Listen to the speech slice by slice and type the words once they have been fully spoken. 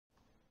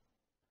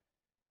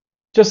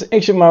Just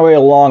inching my way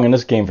along in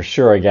this game for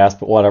sure, I guess,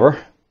 but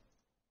whatever.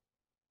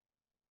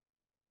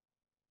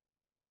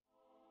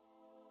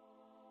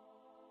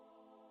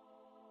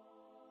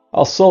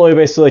 I'll slowly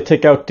basically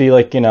take out the,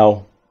 like,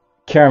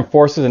 Karen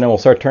forces, and then we'll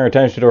start turning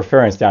attention to the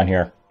reference down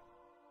here.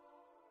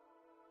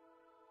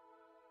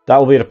 That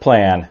will be the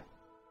plan.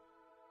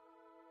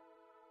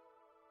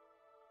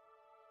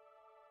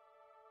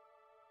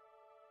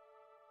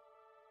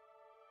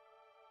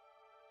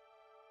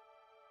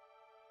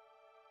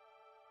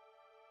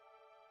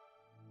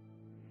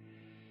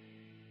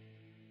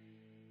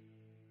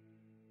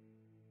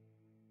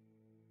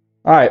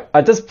 Alright,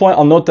 at this point,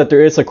 I'll note that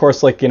there is, of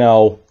course, like,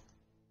 stuff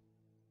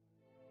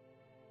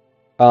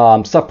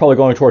probably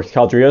going towards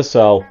Caldria,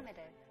 so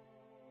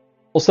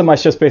we'll send my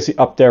ships basically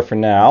up there for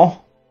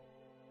now.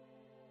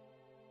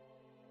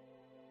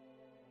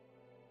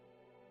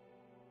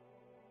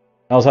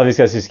 I'll also have these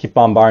guys just keep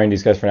bombarding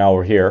these guys for now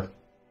over here.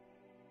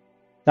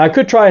 Now, I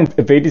could try and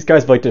evade these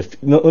guys, but like the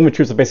limited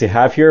troops I basically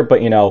have here,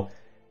 but,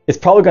 it's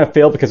probably going to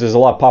fail because there's a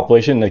lot of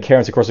population, and the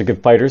Karens, of course, are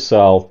good fighters,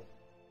 so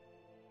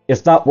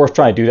it's not worth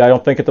trying to do that, I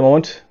don't think, at the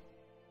moment.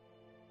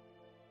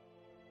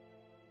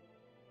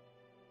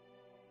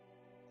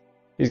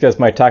 These guys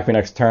might attack me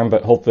next turn,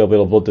 but hopefully I'll be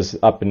able to build this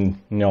up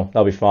and,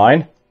 that'll be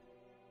fine.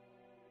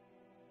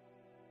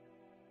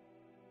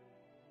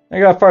 I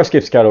got a fire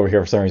escape scout over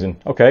here for some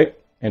reason. Okay,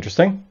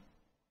 interesting.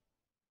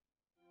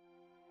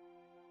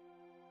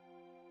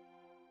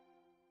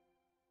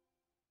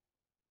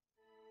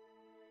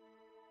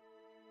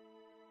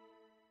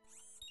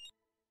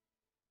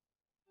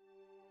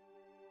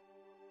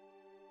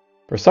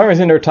 For some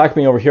reason they're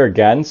attacking me over here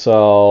again,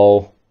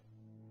 so...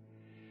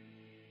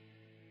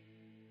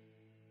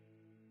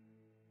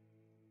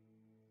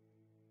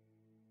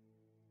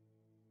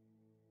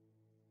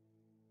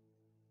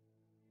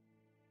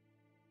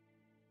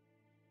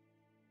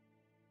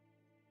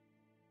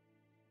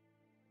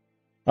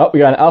 Oh, we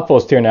got an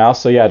outpost here now,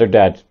 so yeah, they're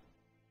dead.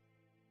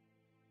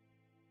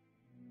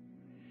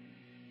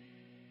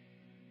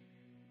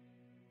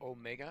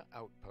 Omega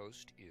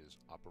Outpost is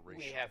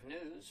operational. We have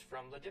news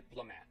from the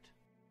diplomat.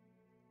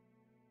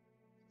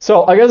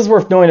 So, I guess it's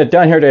worth knowing that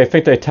down here they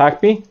think they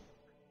attacked me.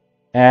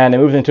 And they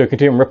moved into a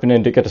continuum ripping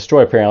in to get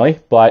destroyed, apparently.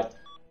 But,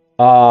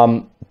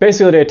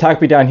 basically they attacked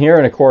me down here,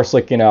 and of course,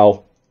 like,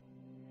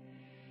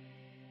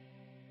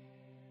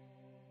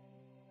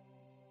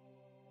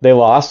 they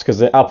lost, because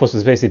the outpost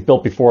was basically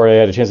built before they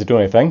had a chance to do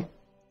anything.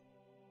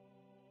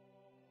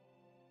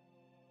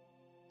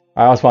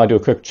 I also want to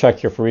do a quick check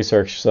here for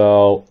research.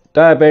 So,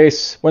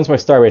 database, when's my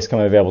starbase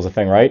coming available is a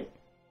thing, right?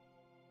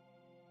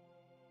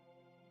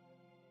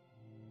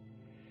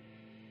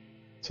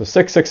 So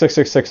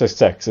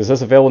 6666666. Is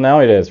this available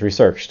now? It is.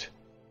 Researched.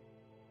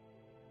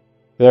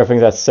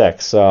 Everything's at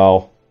 6,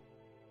 so...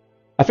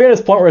 I think at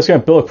this point we're just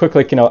going to build a quick,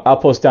 like,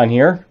 outpost down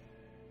here.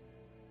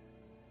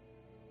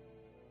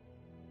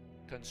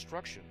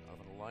 Construction of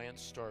an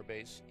Alliance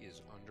starbase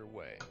is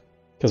underway.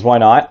 Because why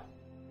not?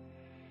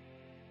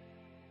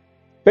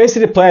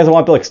 Basically the plan is I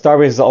want to build like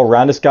starbases all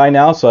around this guy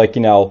now, so like,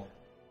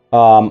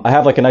 I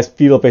have like a nice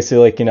field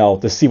basically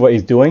like, to see what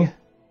he's doing.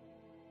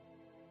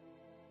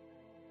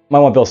 Might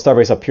want to build a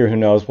starbase up here, who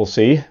knows, we'll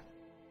see.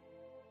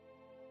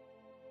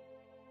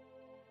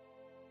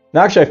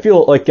 Now actually I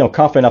feel like,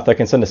 confident enough that I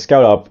can send a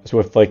scout up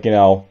with like,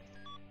 the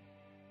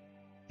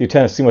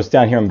lieutenant, see what's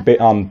down here in,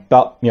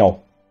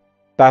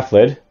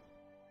 Baffled.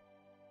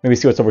 Maybe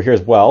see what's over here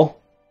as well.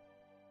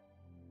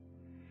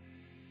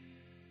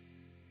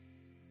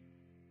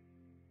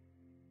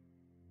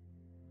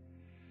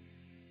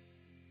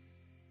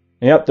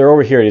 Yep, they're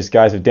over here, these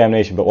guys of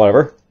damnation, but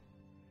whatever.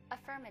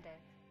 Affirmative.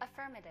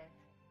 Affirmative.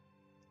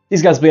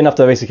 These guys will be enough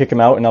to basically kick him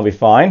out, and I'll be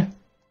fine.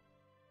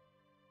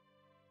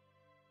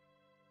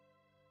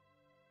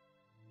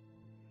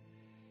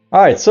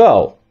 Alright,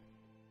 so...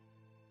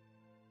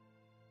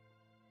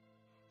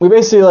 we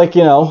basically, like,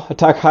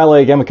 attack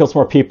highlight again, we kill some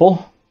more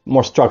people.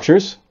 More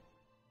structures.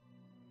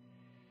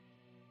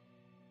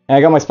 And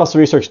I got my special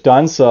research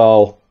done,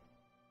 so...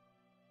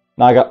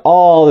 now I got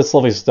all this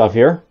lovely stuff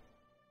here.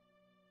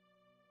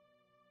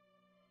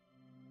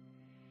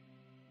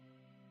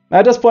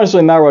 At this point, it's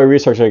really matter what I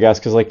research, I guess,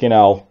 because, like,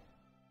 we're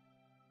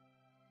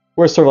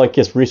sort of, like,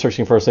 just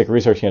researching for the sake of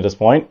researching at this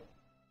point.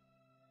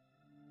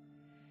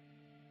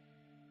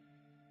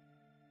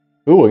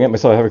 Ooh, I get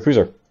myself a heavy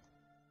cruiser.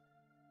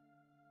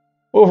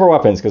 Ooh, for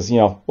weapons, because,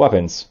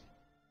 weapons.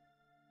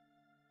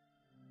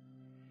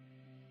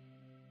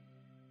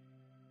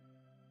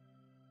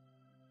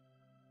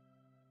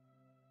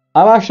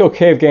 I'm actually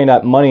okay with getting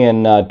that money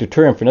and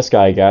deuterium from this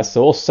guy, I guess,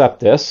 so we'll accept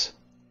this.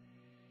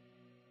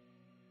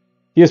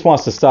 He just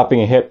wants to stop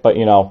being hit, but,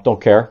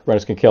 don't care. We're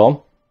just gonna kill him.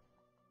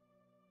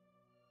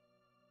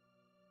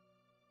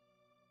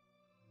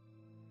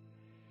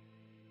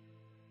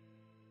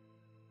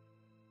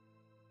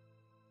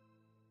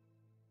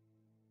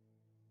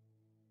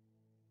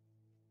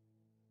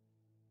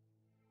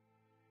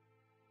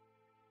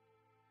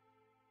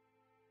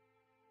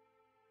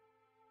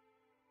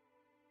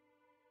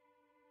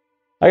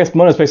 I guess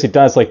Mona's basically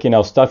done its, like,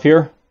 stuff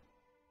here.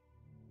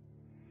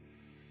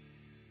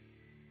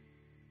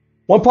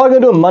 What I'm probably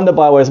gonna do in Munda,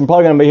 by the way, is I'm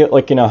probably gonna make it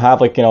like, you know,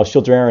 have like, you know,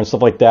 shield drainer and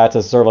stuff like that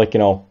to sort of like, you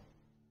know,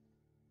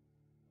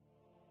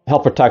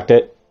 help protect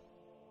it.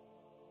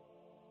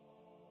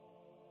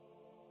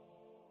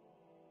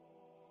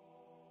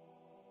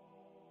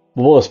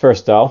 We'll blow this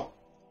first though.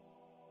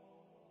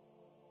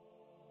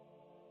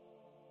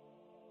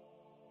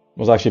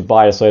 Was actually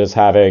biased, so I just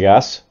have it, I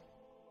guess.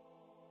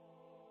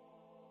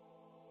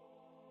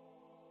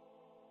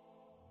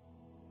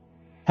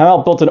 Hamel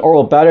built an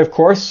orbital battery, of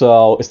course,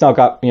 so it's now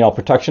got, you know,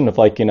 protection of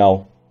like, you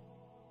know,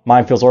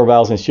 minefields,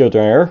 orbitals, and shield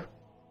drainer.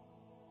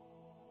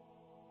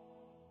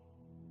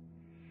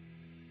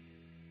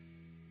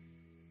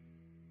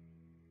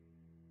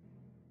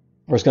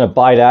 We're just gonna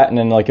buy that, and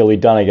then like it'll be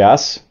done, I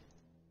guess.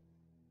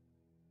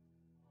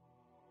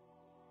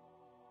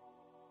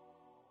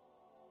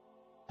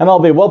 Hamel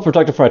will be well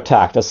protected from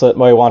attack. That's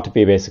what I want to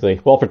be, basically.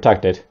 Well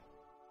protected.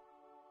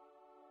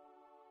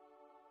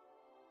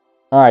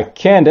 Alright,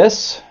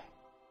 Candace.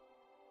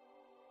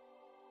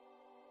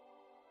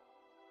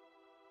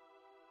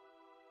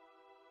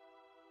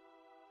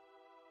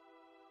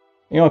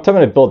 You know, I'm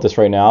tempted to build this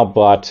right now,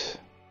 but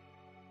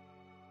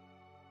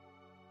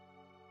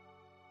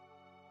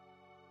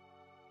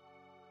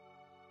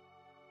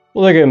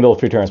we'll take it and build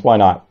 3 turns. Why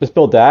not? Just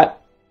build that.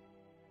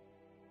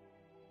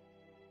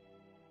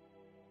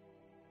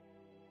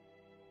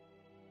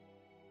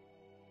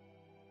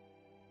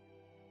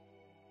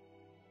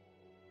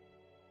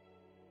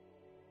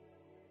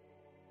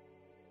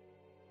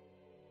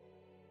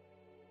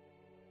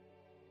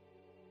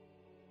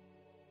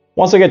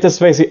 Once I get this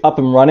basically up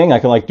and running, I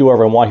can like do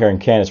whatever I want here in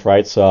Candace,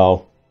 right?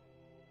 So,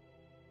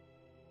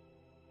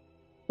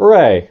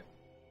 hooray!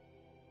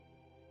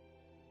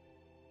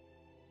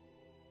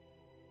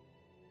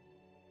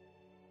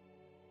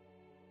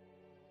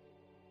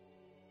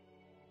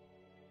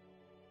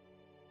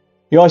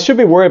 You know, I should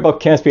be worried about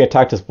Candace being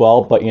attacked as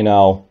well, but you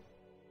know,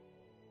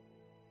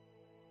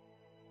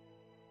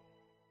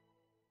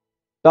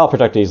 that'll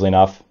protect it easily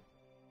enough.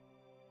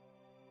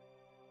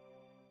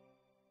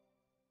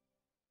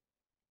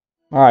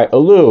 Alright,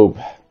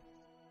 Alub.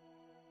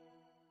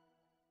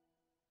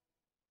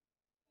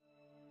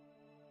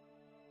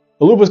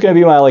 Alub was going to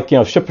be my, like, you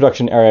know, ship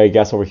production area, I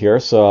guess, over here,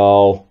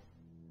 so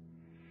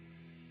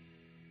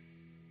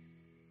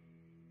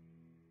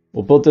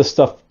we'll build this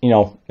stuff, you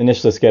know,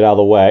 initially, let's get out of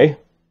the way.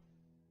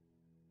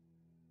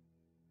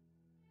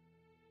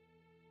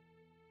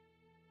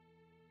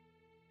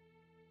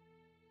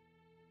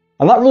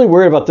 I'm not really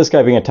worried about this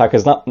guy being attacked.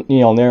 It's not, you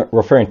know, near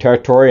referring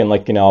territory, and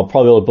like, you know, I'll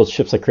probably be able to build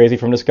ships like crazy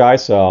from this guy,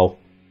 so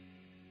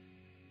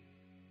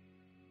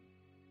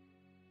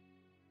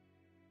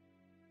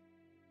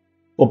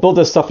we'll build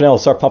this stuff and then we'll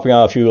start pumping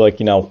out a few, like,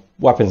 you know,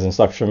 weapons and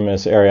stuff from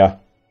this area.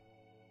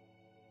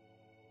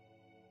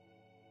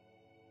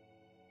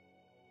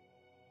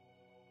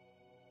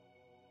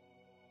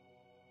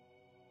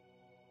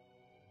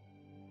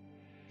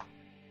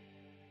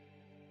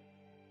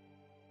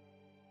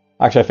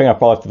 Actually, I think I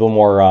probably have to build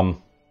more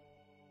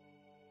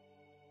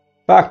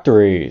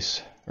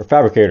factories or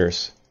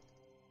fabricators.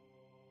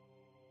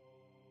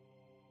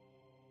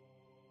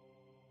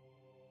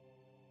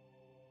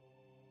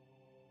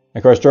 And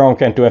of course, Jerome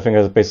can't do anything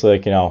because it's basically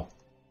like, you know,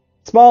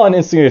 small and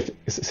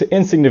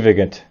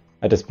insignificant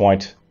at this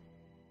point.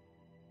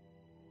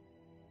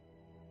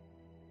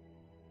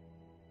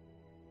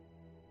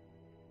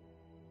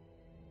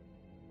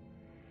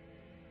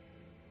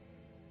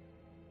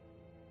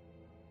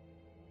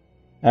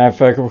 And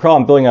if I can recall,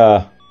 I'm building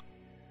a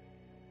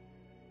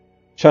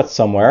chest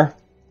somewhere.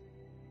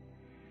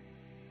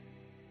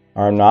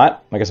 Or I'm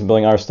not. I guess I'm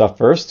building other stuff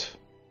first.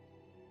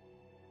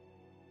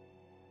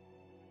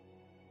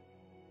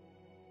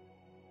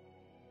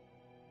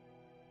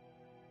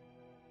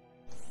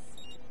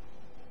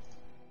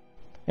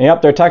 And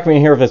yep, they're attacking me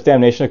here with this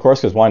damnation, of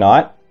course, because why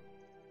not?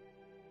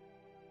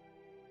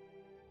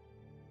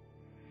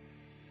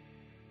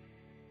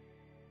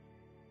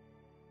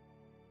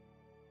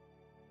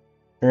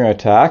 You're gonna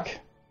attack.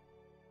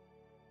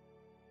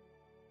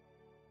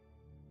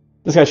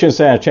 This guy shouldn't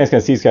stand a chance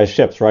against these guys'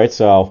 ships, right?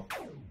 So,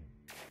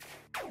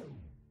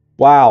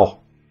 wow,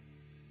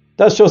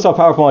 that shows how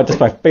powerful just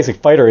my basic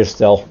fighter is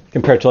still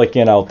compared to, like,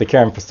 you know, the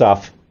Karen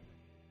stuff.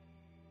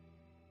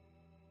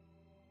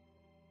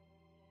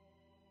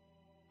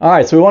 All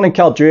right, so we went in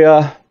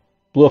Caldria,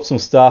 blew up some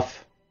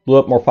stuff, blew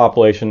up more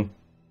population.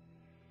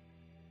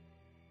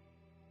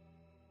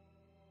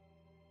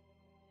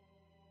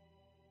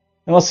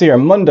 And let's see here,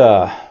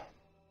 Munda.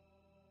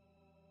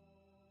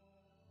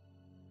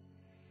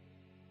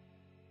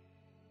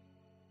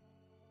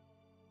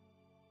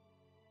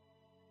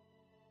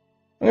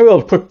 I'm gonna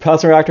build a quick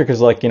plasma reactor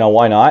because, like, you know,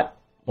 why not?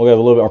 We'll have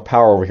a little bit more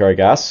power over here, I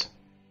guess.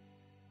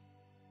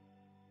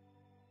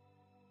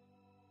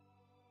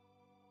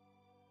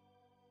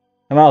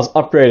 And I'll just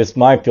upgrade its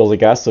minefields, I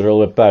guess, so they're a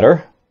little bit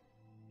better.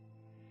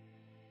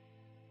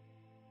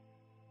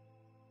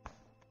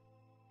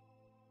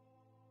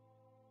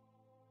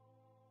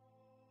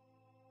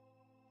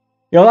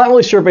 You know, I'm not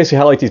really sure basically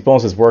how like these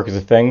bonuses work as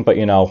a thing, but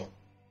you know,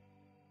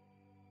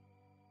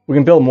 we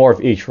can build more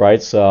of each,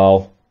 right?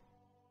 So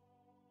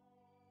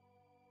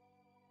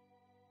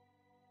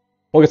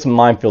we'll get some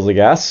minefields, I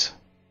guess.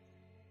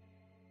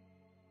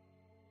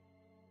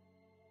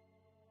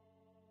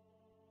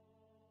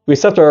 We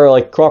accept our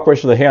like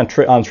cooperation with the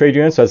Heyoun on trade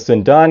units, so that's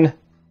been done.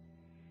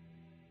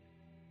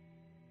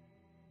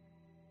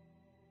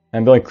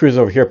 And building cruisers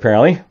over here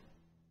apparently.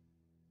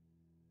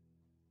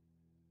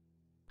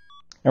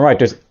 And right,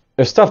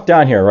 there's stuff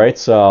down here, right?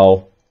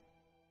 So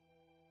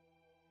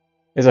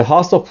is it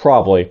hostile?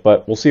 Probably,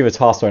 but we'll see if it's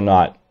hostile or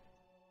not.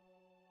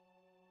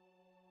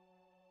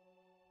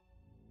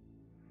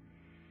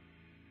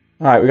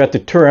 Alright, we got the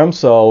Turim,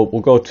 so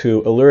we'll go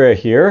to Illyria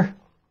here.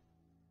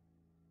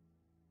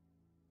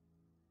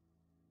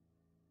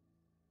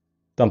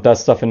 Dump that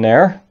stuff in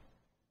there.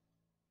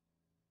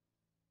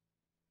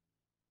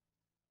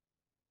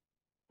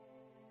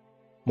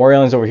 More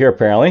aliens over here,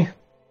 apparently.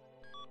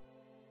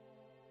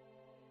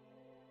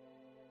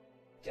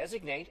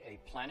 Designate a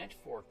planet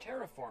for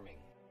terraforming.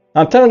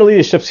 I'm tempted to leave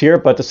these ships here,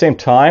 but at the same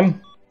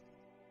time,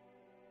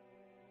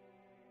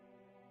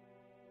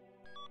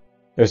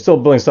 they're still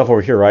building stuff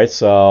over here, right?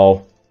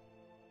 So,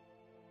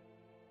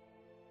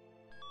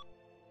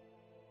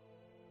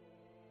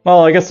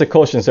 well, I guess the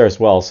coalition's there as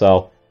well,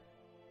 so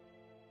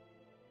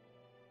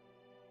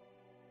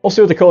we'll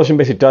see what the coalition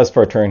basically does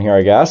for a turn here,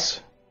 I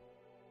guess.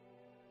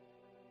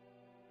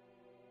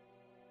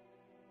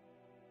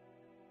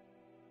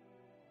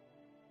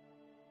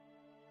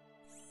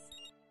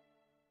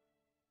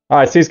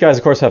 Alright, so these guys,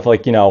 of course, have,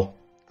 like, you know,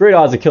 great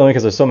odds of killing me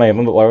because there's so many of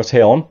them, but let's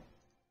hail them.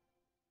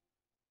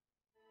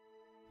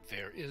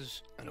 There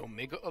is an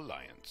Omega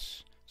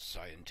Alliance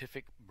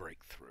scientific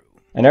breakthrough.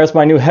 And there's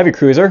my new heavy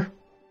cruiser.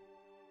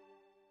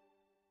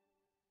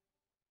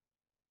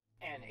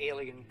 An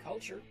alien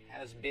culture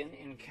has been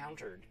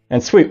encountered.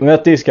 And sweet, we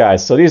met these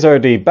guys. So these are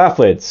the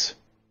Bafflids.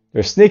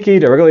 They're sneaky,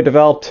 they're regularly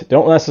developed, they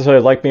don't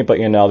necessarily like me, but,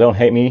 you know, they don't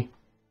hate me.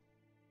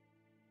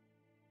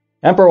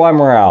 Emperor-wide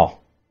morale.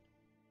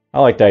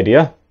 I like the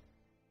idea.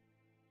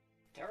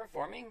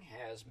 Terraforming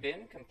has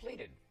been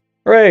completed.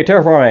 Hooray,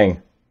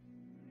 terraforming!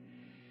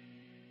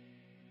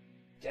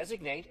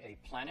 Designate a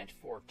planet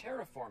for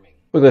terraforming.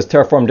 Look at this,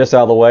 terraform this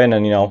out of the way, and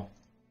then, you know,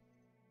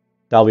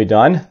 that'll be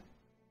done.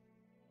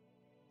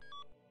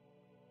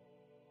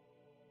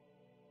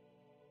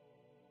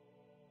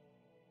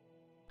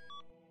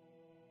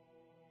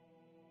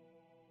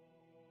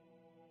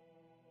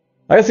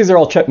 I guess these are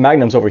all Chet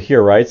Magnums over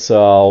here, right?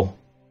 So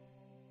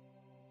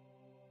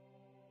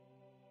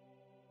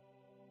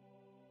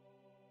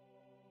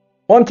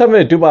what I'm tempted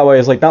to do, by the way,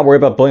 is like not worry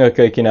about building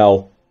like you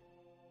know,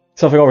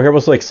 something over here.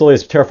 We'll just like slowly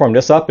just terraform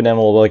this up, and then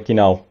we'll like, you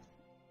know,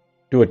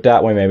 do it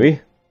that way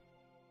maybe.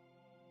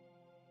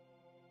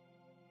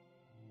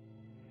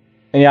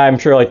 And yeah, I'm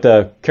sure like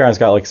the Karen's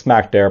got like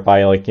smacked there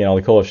by like, you know,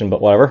 the coalition, but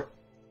whatever.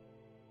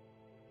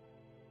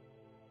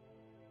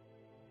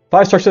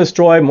 5 structures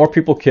destroyed, more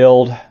people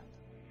killed.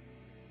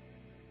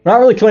 We're not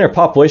really killing our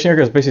population here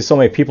because basically so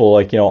many people,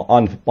 like, you know,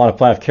 on a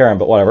planet of Karen,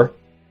 but whatever.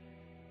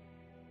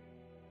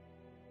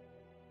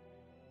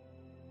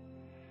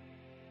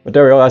 But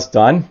there we go, that's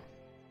done.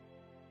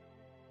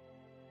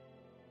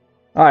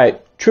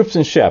 Alright, troops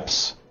and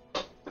ships.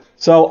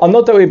 So I'll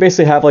note that we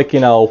basically have, like,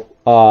 you know,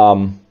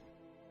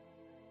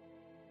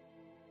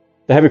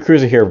 the heavy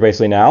cruiser here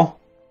basically now.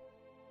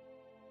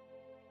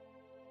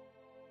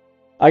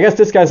 I guess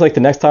this guy's like the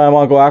next time I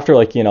want to go after,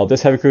 like, you know,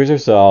 this heavy cruiser,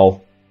 so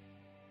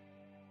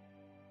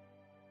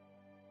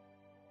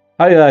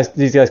how do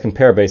these guys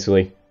compare,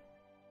 basically?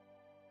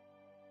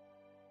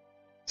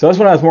 So this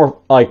one has more,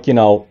 like, you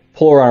know,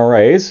 polar on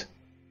arrays.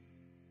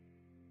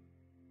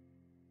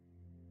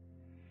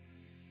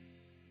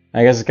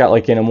 I guess it's got,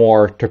 like, you know,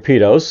 more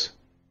torpedoes.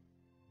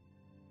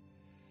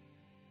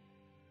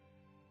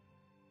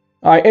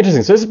 Alright,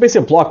 interesting. So this is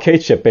basically a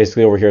blockade ship,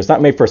 basically, over here. It's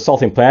not made for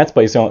assaulting planets,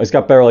 but, you know, it's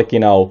got better, like, you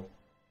know,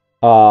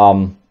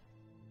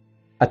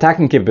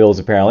 attacking capabilities,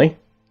 apparently.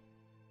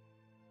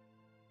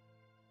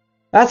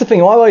 That's the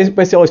thing. I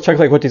basically always check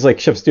like what these like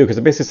ships do, because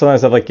they basically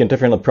sometimes have like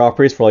different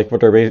properties for like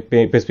what they're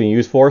basically being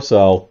used for.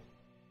 So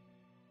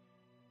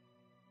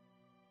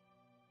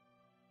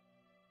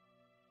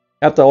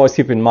you have to always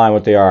keep in mind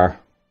what they are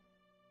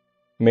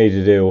made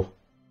to do.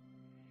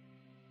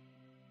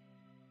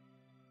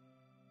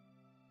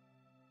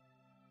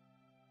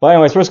 But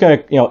anyways, we're just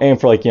gonna, you know, aim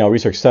for like, you know,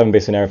 research 7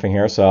 based on everything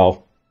here.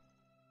 So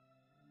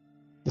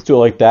let's do it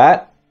like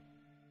that.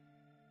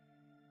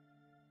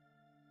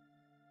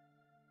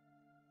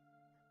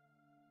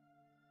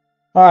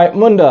 Alright,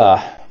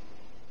 Munda.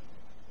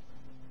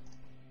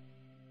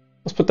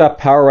 Let's put that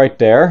power right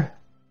there.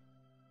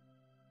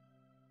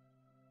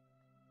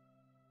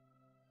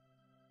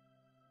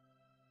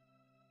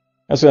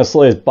 I'm just going to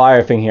slowly buy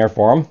everything here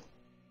for him. You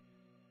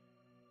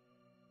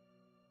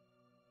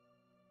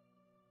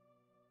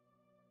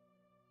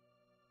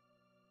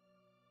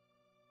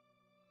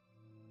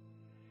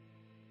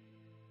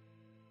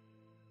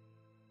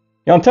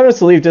know, I'm tempted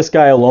to leave this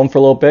guy alone for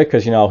a little bit,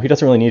 because, you know, he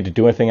doesn't really need to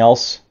do anything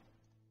else.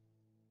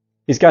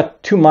 He's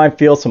got 2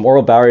 minefields, some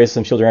orbital batteries,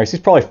 some shield ranks. He's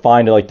probably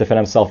fine to like defend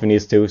himself if he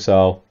needs to,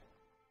 so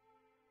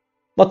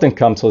let them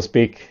come, so to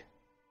speak,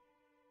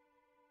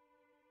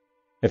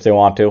 if they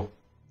want to.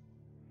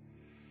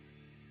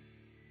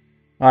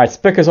 Alright,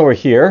 Spica's over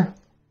here.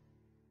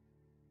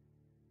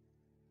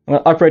 I'm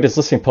going to upgrade this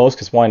listening post,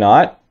 because why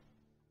not?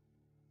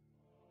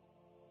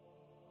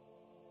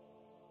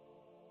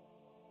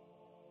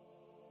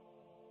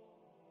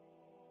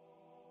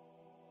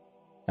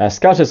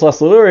 Scout is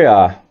less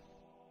Luria.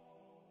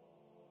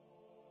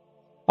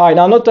 Alright,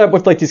 now note that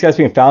with like these guys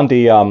being found,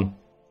 the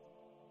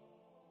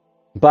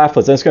Blackfoots,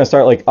 I'm just gonna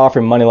start like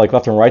offering money like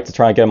left and right to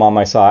try and get them on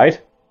my side.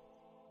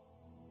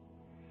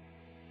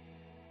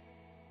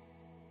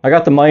 I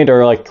got the money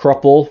to like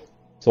crumple,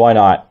 so why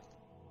not?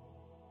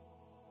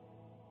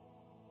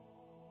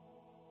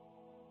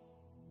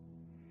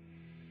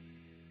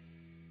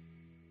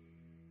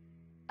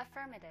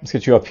 Affirmative. Let's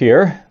get you up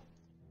here.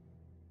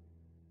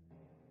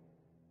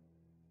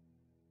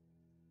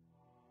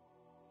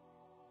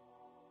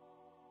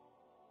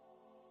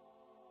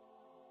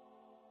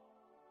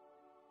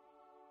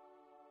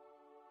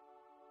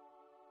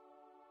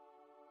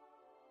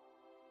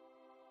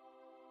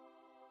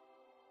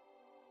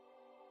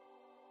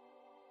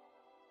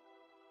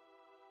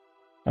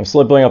 I'm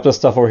slowly building up this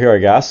stuff over here, I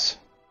guess.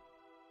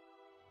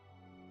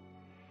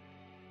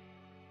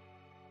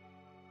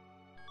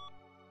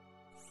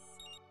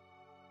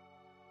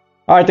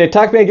 Alright, they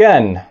attack me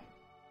again.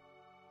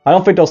 I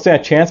don't think they'll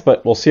stand a chance,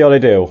 but we'll see how they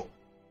do.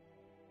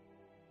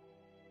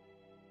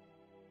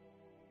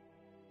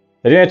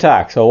 They didn't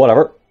attack, so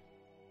whatever.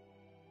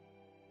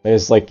 They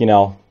just, like, you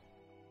know,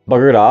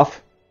 buggered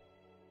off.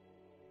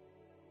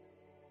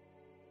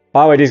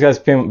 By the way, these guys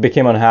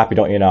became unhappy,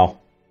 don't you know?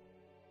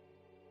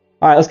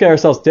 Alright, let's get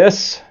ourselves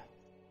this.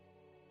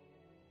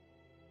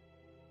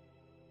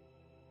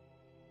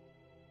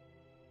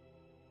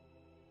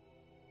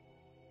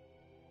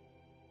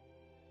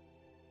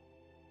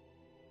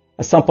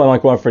 At some point, I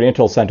might go in for the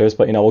intel centers,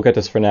 but you know, we'll get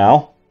this for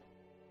now.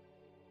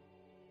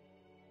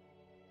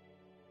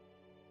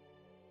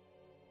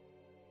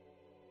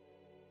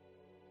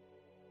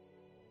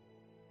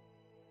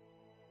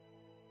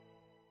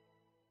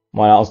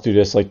 Why not? Let's do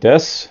this like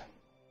this.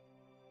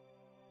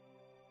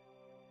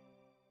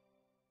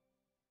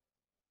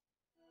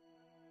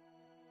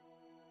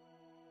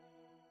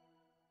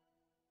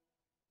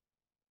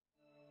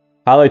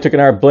 Highly took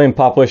another billion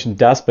population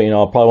deaths, but you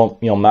know, it probably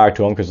won't, you know, matter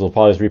to them because they'll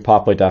probably just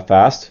repopulate that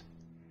fast.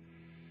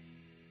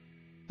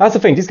 That's the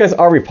thing, these guys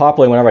are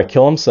repopulating whenever I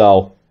kill them,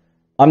 so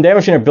I'm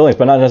damaging their buildings,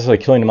 but not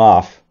necessarily killing them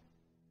off.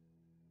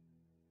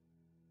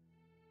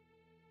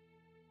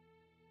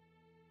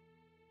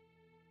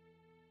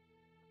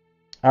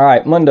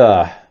 Alright,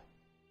 Munda.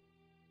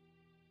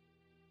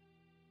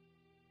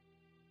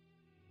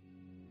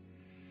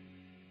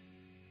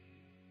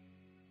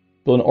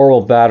 Build an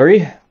orbital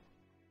battery.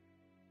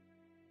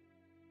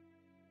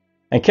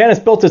 And Candace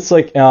built its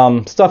like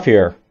stuff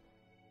here.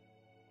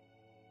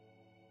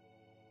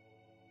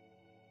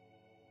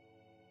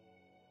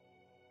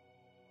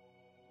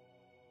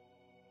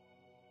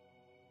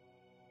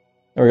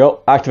 There we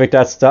go. Activate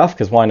that stuff,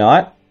 because why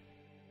not?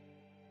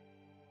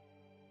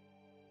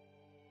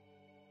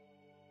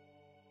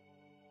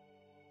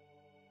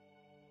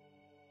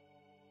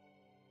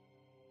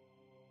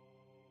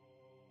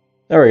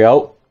 There we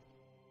go.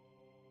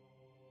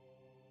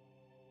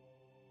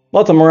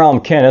 Let them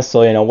around Candace,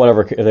 so you know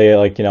whatever they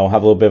like, you know,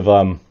 have a little bit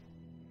of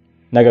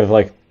negative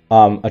like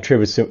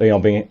attributes to, you know,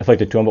 being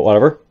afflicted to them, but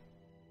whatever.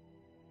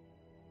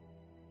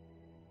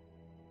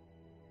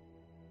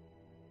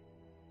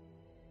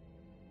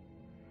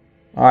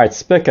 All right,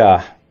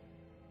 Spica.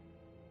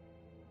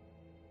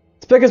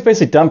 Spica's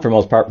basically done for the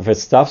most part with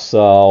its stuff,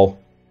 so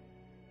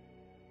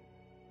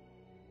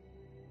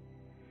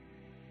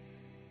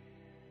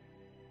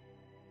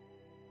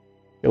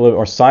get a little bit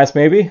more science,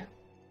 maybe.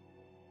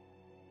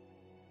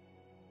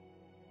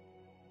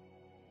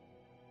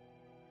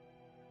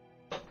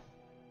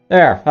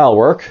 There, that'll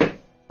work. I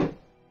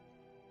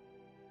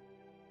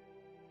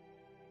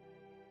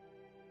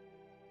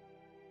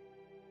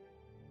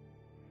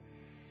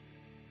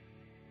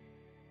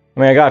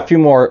mean, I got a few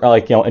more,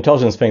 like, you know,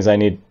 intelligence things I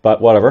need,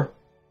 but whatever.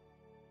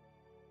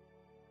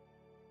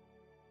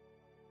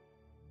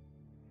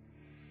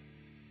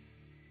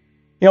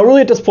 You know,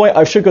 really at this point,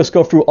 I should just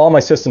go through all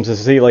my systems to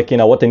see, like, you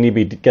know, what they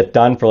need to get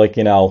done for, like,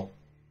 you know,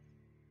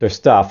 their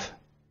stuff.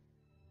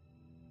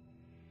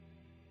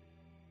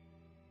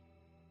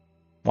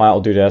 Well,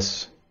 I'll do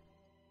this.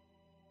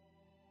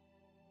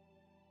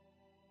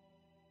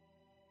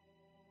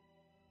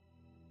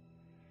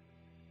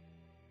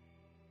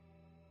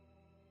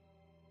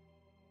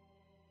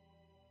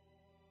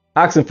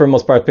 Accent for the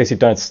most part basically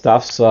done its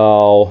stuff,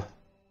 so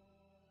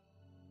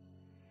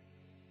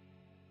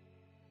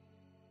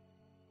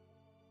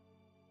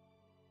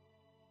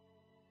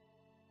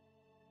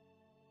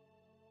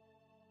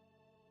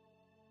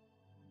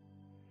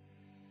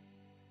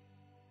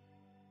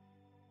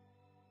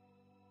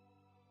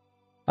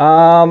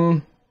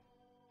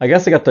I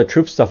guess I got the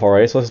troop stuff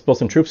already, so let's build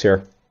some troops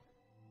here.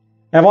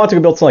 And I wanted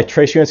to build some like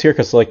trace units here,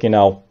 because like, you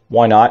know,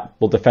 why not?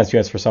 Build defense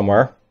units for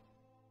somewhere.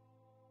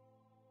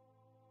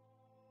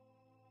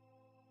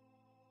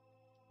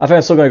 I think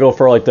I'm still gonna go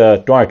for like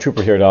the Dorner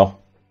Trooper here though.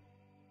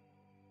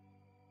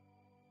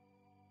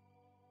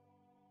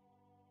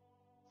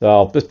 So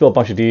I'll just build a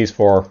bunch of these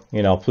for,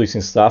 you know,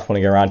 policing stuff when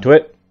I get around to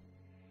it.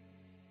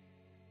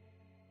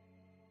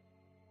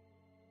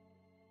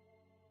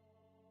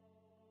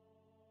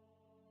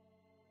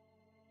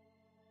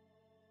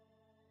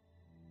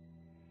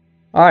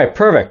 Alright,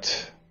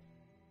 perfect.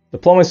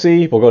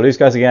 Diplomacy, we'll go to these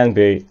guys again,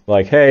 be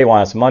like, hey,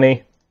 want some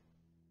money?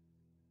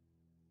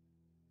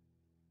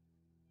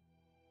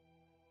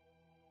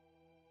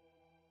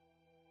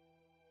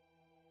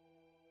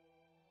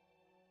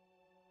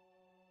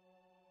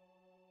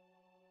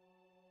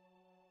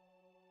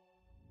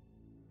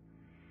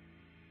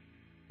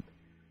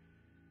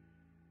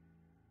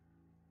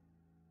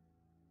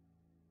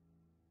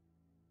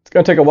 It's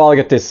gonna take a while to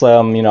get this,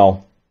 you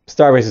know,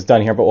 star bases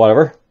done here, but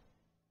whatever.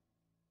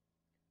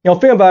 You know,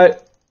 think about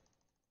it.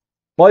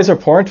 While these are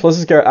important, let's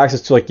just get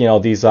access to, like, you know,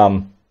 these,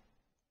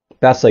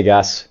 bats, I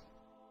guess.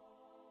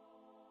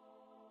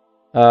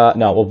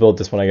 No, we'll build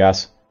this one, I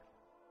guess.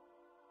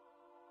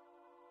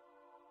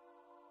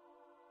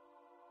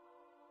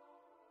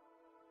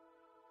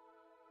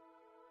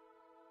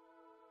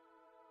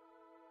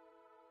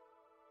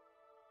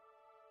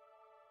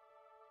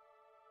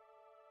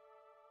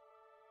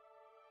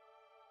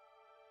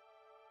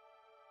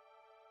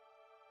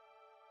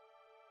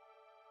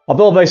 I'll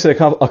build basically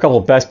a couple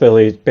of bets,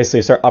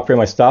 basically start upgrading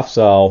my stuff,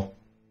 so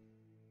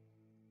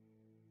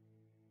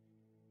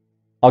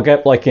I'll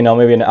get, like, you know,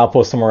 maybe an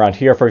outpost somewhere around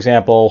here, for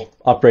example,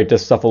 upgrade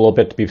this stuff a little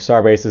bit to be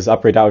star bases,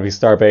 upgrade that would be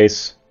star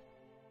base.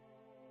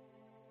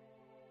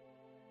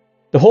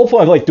 The whole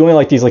point of, like, doing,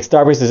 like, these, like,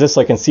 star bases is just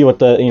so I can see what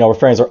the, you know,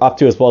 referees are up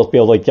to, as well as be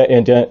able to, like, get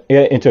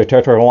into a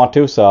territory if I want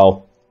to,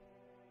 so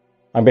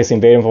I'm basically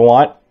invading if I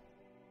want.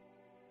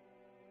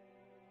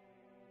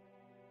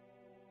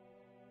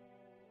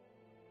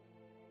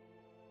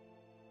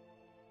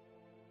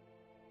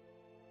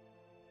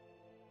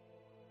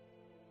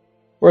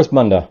 Where's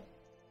Munda?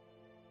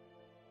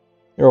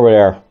 You're over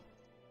there.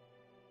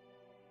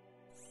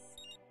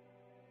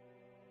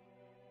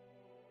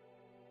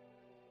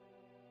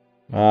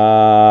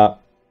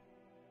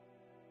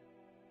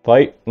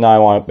 Fight? No, I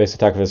want to base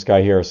attack with this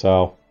guy here,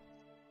 so.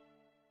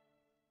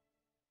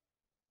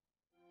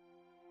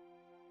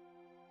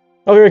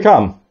 Oh, here we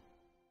come.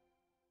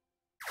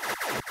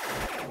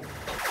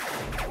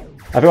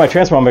 I think my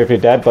transformer might be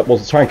dead, but we'll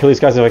try and kill these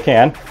guys if I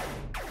can.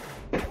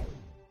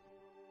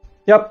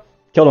 Yep,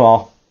 killed them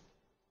all.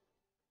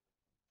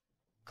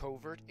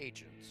 Covert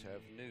agents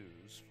have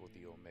news for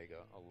the Omega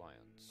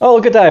Alliance. Oh,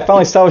 look at that. I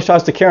finally salvaged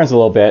shots to Karen's a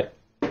little bit.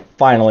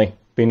 Finally,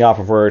 being the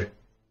operative word. Okay,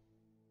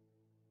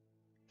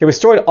 we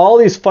destroyed all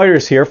these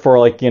fighters here for,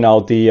 like, you know,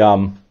 the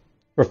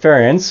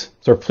Rafarians,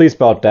 so we're pleased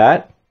about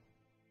that.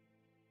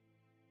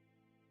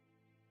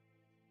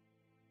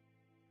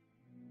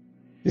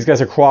 These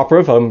guys are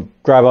cooperative. I'm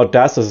glad about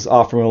that, so this is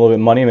offering me a little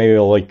bit of money. Maybe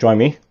they'll, like, join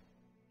me.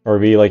 Or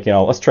be like, you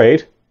know, let's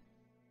trade.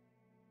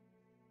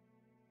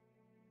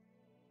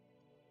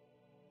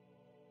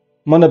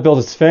 Munda built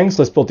its things.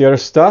 Let's build the other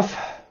stuff.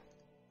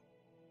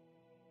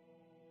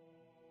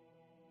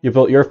 You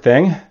built your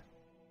thing.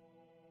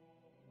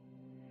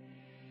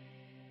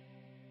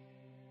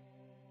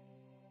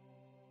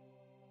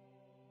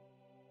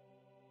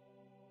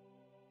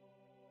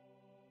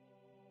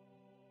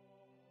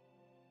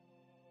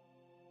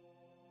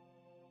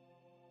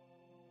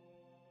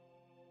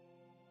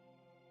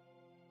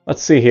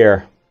 Let's see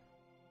here.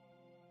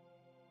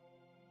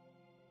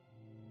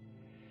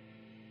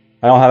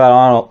 I don't have that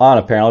on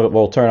apparently, but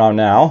we'll turn it on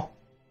now.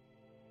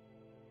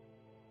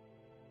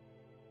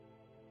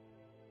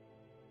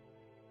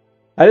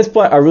 At this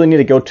point, I really need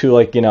to go to,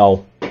 like, you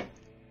know,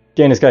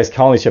 getting this guy's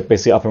colony ship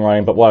basically up and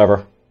running, but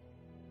whatever.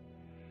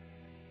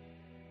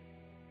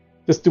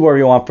 Just do whatever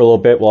you want for a little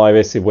bit while I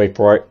basically wait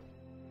for it.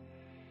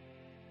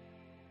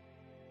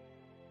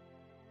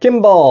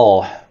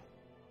 Kimball!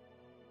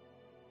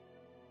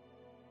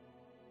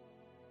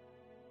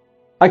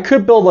 I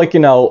could build, like, you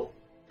know,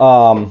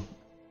 a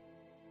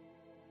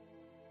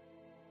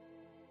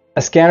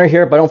scanner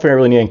here, but I don't think I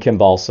really need a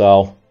Kimball,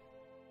 so.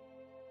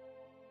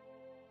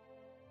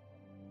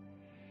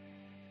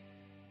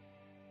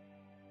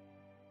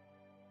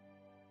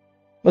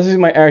 Let's use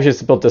my energies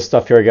to build this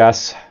stuff here, I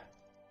guess.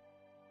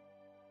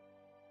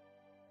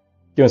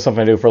 Give me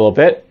something to do for a little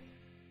bit.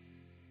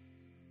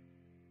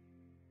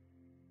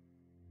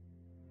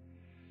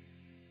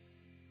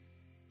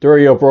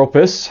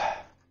 Duryobropus.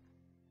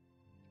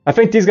 I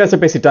think these guys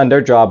have basically done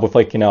their job with,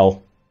 like, you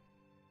know,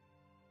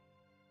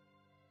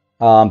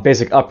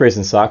 basic upgrades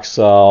and such,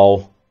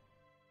 so.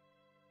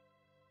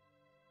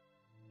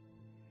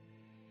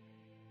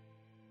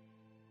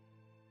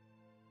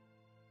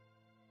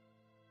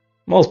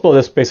 Well, let's build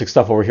this basic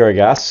stuff over here, I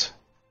guess.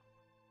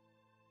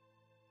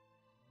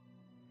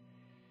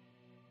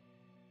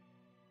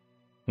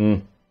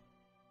 I'll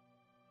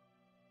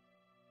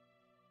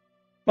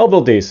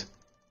build these.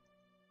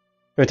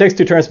 If it takes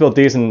 2 turns to build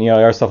these, and, you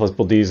know, our stuff, let's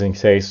build these in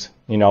case,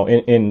 you know,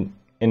 in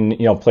you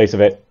know, place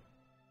of it.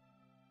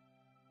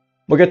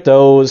 We'll get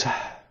those.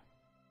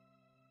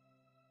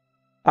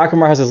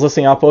 Akamar has his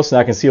listening outpost, and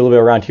I can see a little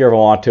bit around here if I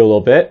want to a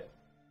little bit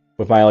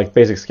with my like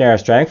basic scanner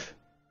strength.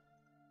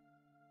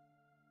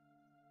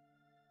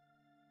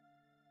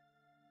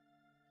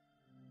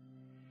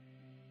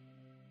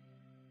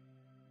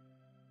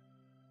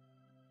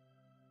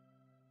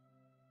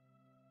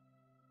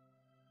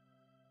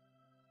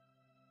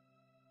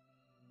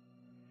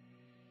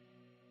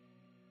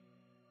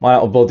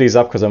 I'll build these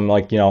up because I'm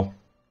like, you know,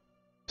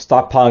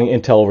 stockpiling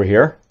intel over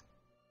here.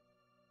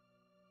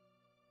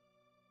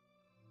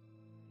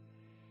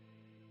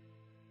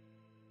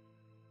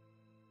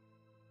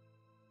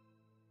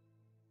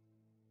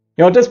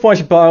 You know, at this point, I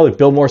should probably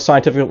build more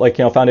scientific, like,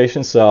 you know,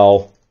 foundations,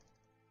 so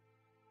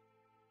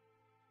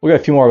we'll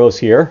get a few more of those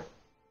here.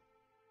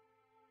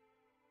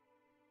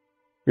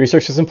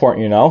 Research is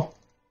important, you know.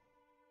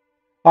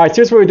 Alright,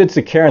 here's what we did to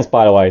the Karens,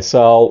 by the way.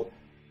 So,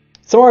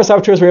 some of our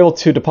saboteurs were able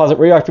to deposit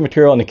radioactive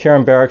material in the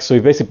Karen barracks, so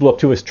we basically blew up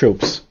 2 of his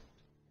troops.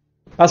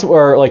 That's what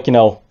we're, like, you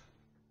know,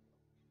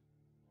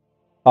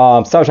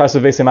 sabotage has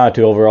basically amounted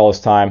to over all this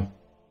time.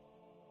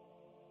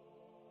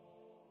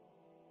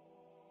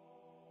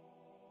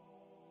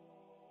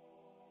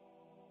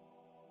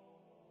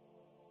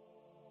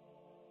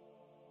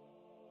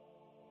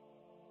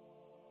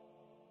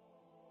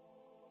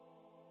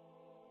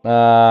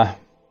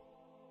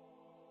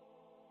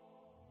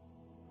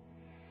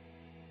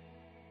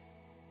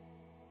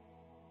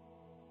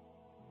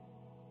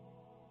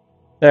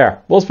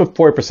 There. We'll just put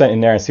 40% in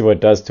there and see what it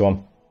does to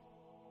him.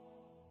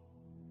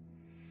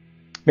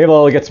 Maybe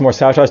I'll get some more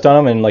sabotage done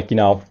on him and, like, you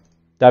know,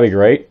 that'd be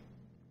great.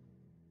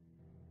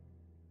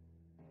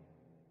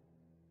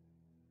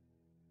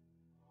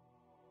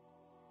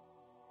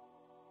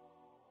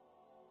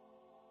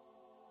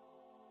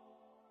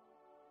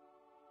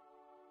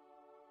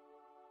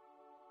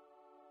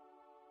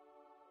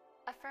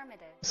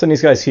 Affirmative. Send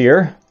these guys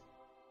here.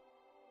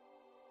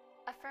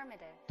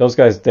 Affirmative. Those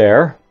guys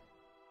there.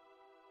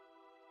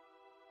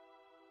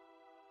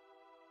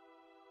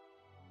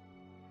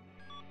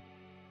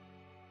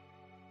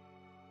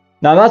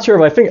 Now I'm not sure,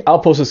 but I think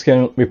outposts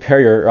can repair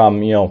your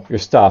you know, your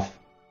stuff.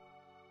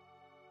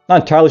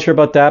 Not entirely sure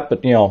about that,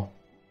 but you know,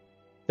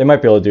 they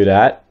might be able to do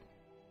that.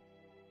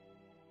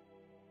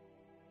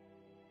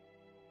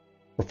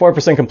 We're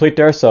 40% complete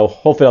there, so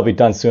hopefully that'll be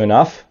done soon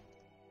enough.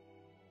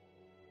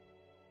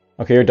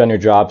 Okay, you're done your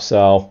job,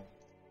 so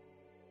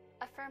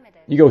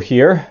Affirmative. you go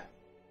here.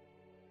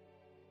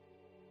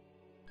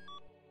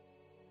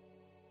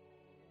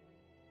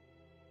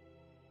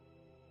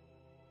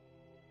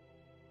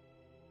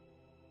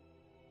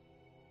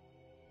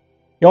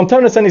 You know, I'm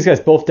tempted to send these guys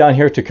both down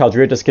here to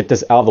Caldria, just get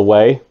this out of the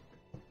way.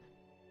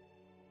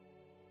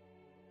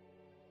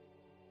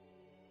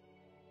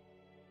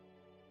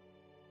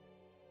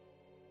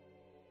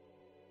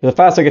 The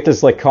faster I get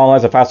this like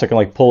colonized, the faster I can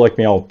like pull like,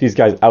 you know, these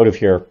guys out of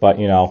here. But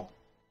you know,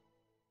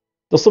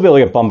 they'll still be able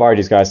to get bombarded,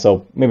 these guys,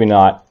 so maybe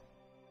not.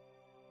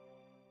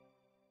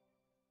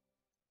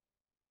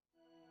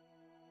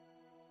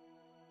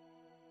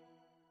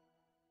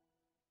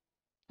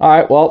 All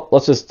right, well,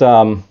 let's just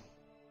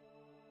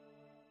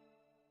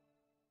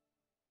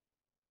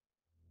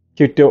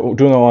keep doing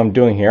what I'm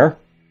doing here.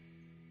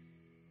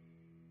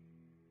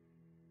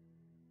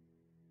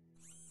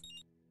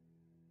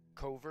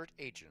 Covert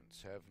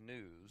agents have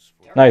news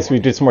for Nice, we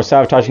did some more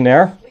sabotaging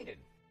there. Completed.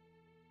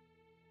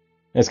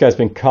 This guy's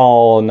been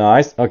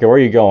colonized. Okay, where are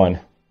you going?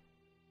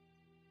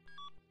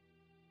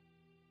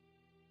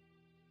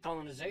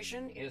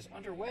 Colonization is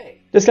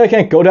underway. This guy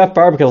can't go that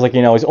far because, like,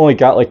 you know, he's only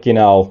got, like, you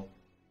know,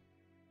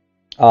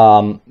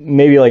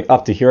 maybe, like,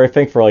 up to here, I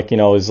think, for, like, you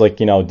know, his, like,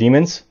 you know,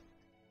 demons.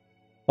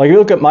 Like, if you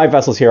look at my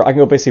vessels here, I can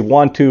go basically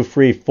 1, 2,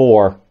 3,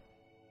 4.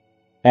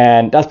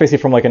 And that's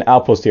basically from, like, an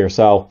outpost here,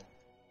 so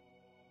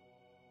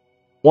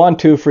 1,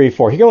 2, 3,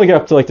 4. He can only get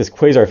up to, like, this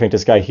quasar, I think,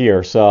 this guy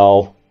here,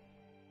 so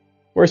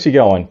where's he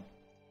going?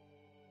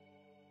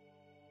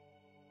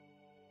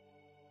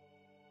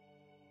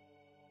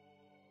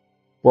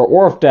 We're at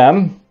war with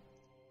them.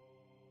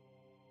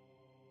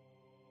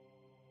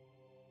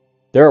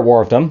 They're at war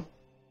with them.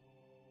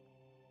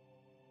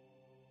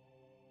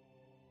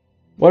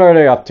 What are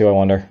they up to, I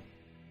wonder?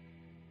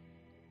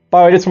 By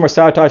the way, I did some more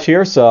sabotage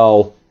here,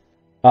 so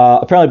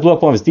apparently blew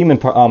up one of his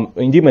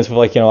demons with,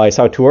 like, you know, like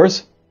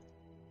saboteurs.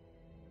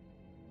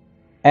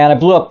 And I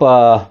blew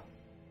up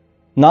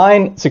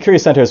 9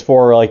 security centers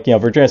for, like, you know,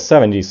 Virginia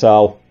 70,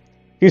 so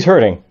he's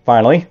hurting,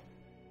 finally.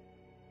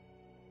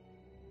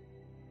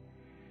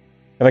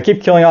 If I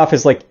keep killing off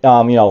his, like, you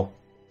know,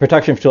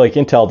 protection to, like,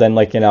 intel, then,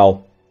 like, you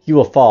know, he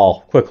will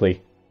fall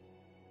quickly.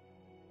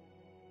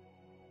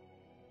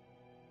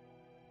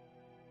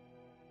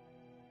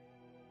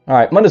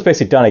 Alright, Monday's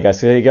basically done, I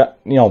guess. You got,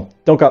 you know,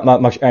 don't got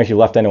much energy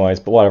left anyways,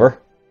 but whatever.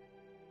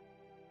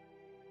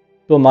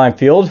 Build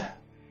minefield.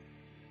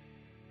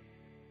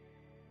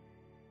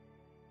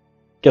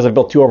 Guess I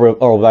built 2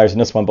 orbital batteries in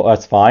this one, but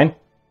that's fine.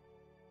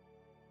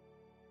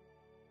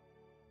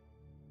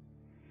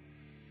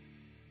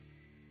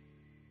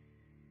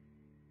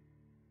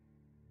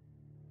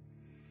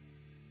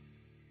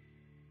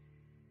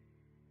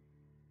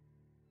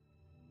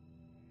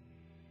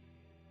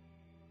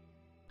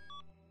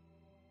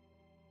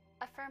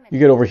 Affirmative. You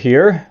get over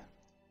here.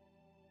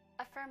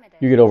 Affirmative.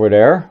 You get over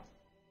there.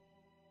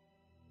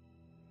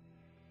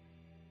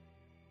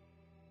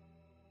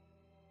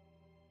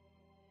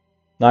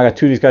 Now I got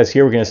two of these guys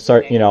here. We're going to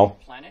start, you know,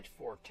 Planet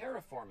for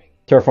terraforming.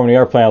 terraforming the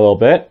airplane a little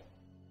bit.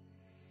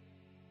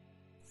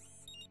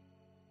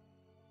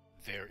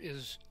 There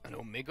is an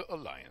Omega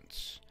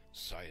Alliance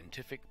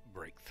scientific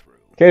breakthrough.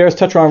 Okay, there's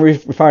Tetron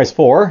Refineries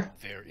 4.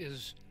 There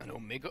is an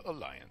Omega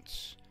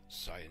Alliance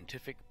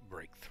scientific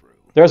breakthrough.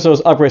 There's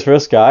those upgrades for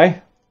this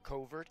guy.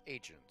 Covert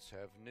agents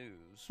have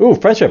news. Ooh,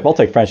 friendship. I'll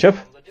take friendship.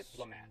 From the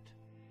diplomat.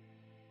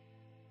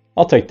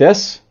 I'll take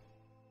this.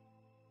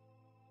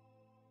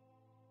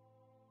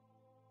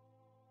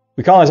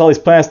 We colonize all these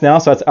planets now,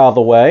 so that's out of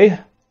the way.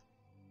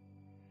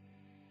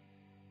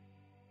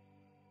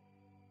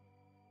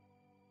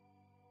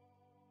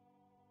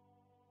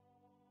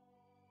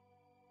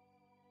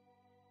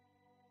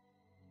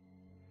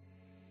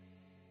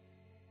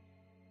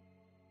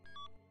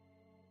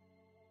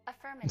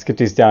 Affirmative. Let's get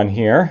these down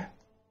here.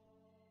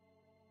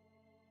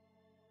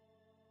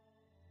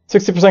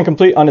 60%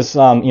 complete on this,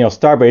 you know,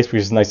 starbase,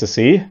 which is nice to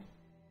see.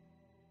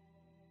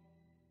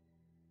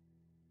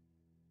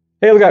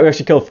 Hey, look at, we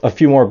actually killed a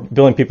few more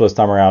billion people this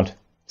time around.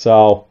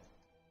 So,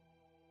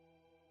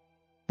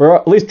 we're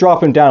at least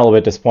dropping down a little bit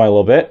at this point, a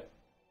little bit.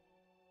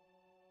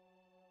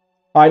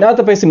 Alright, now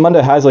that basically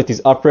Munda has like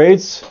these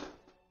upgrades,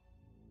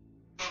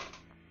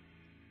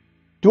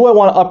 do I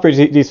want to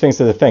upgrade these things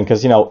to the thing?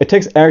 Because, you know, it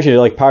takes energy to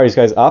like power these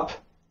guys up.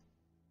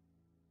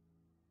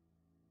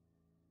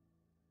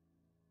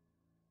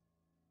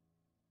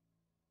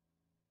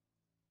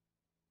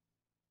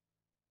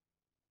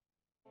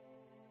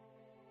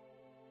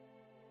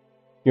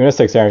 Units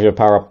takes energy to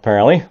power up,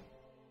 apparently.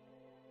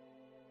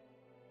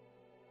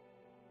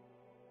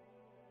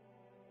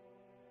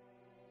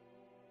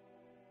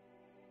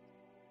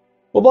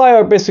 We'll buy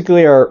our,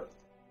 basically our,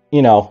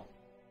 you know,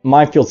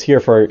 minefields here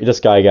for this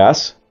guy, I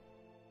guess.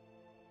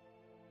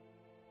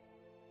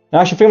 Now,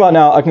 actually, think about it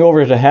now, I can go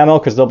over to Hamel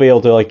because they'll be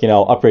able to, like, you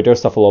know, upgrade their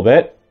stuff a little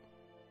bit.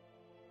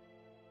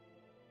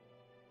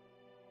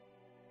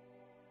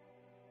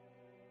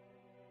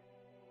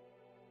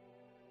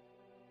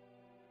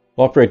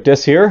 We'll upgrade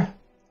this here.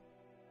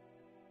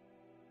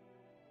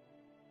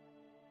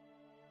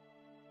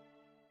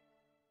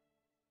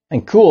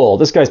 And cool,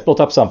 this guy's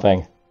built up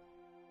something.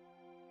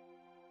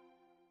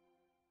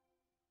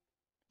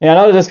 Yeah,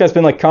 now that this guy's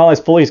been like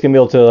colonized fully, he's gonna be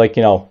able to like,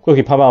 you know,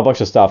 quickly pump out a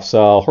bunch of stuff,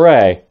 so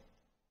hooray.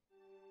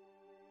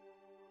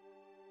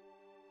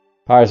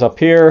 Power's up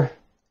here.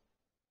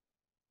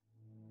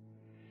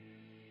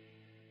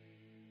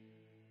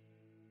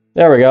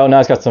 There we go, now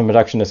he's got some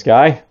production, this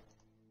guy.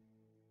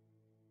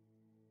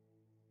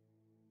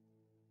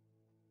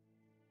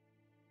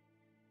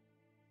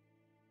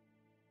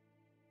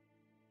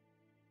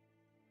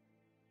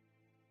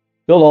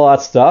 Build all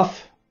that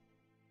stuff.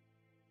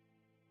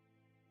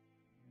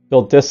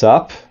 Build this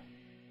up.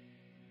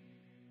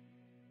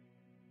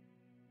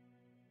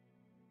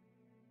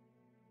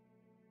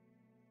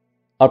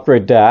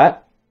 Upgrade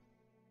that.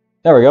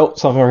 There we go,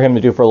 something for him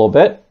to do for a little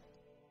bit.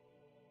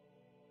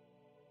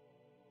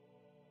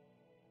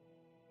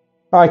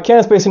 Alright,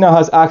 Candace basically now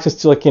has access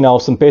to like, you know,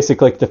 some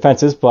basic like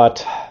defenses,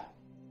 but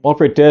we'll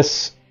upgrade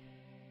this.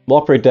 We'll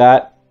upgrade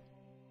that.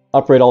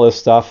 Upgrade all this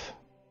stuff.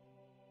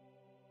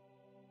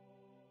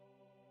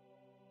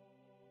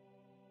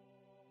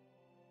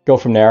 Go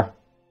from there.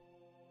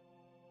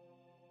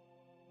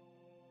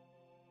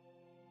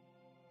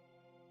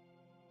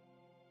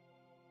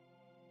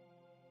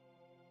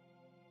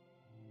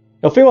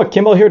 The thing about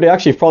Kimball here, they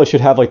actually probably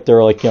should have like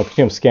their like, you know,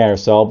 continuum scanner,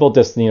 so I'll build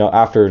this, you know,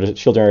 after the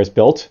shield area is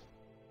built.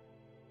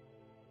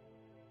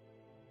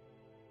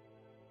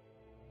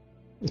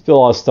 Let's build a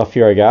lot of stuff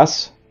here, I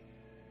guess.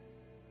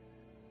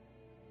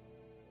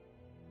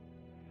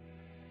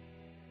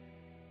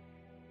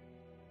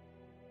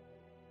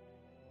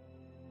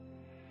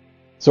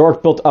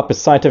 Zorak built up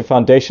its scientific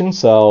foundation,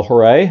 so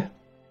hooray.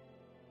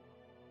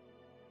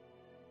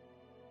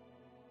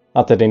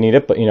 Not that they need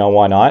it, but you know,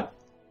 why not?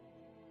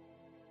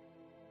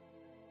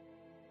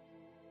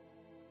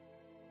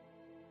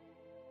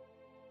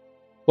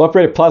 We'll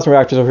upgrade plasma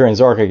reactors over here in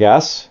Zorak, I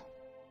guess.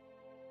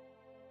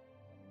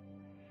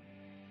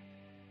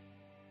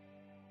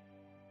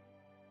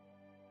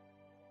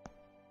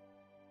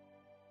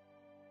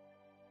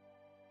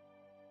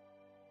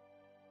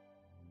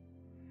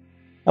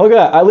 And look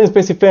at that, Eileen's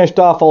basically finished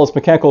off all its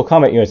mechanical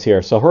combat units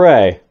here, so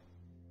hooray!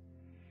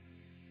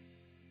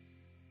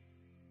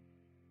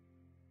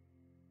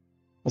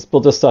 Let's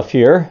build this stuff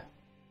here.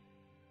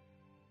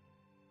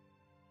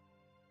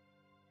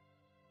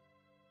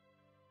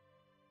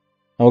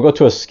 And we'll go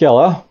to a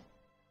Skella.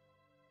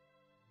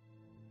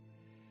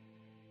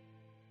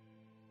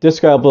 This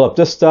guy will build up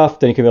this stuff,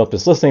 then you can build up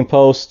this listening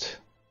post.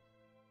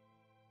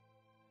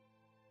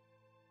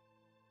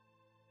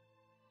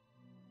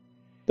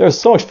 There's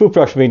so much food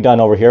production being done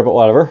over here, but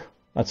whatever.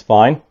 That's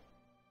fine.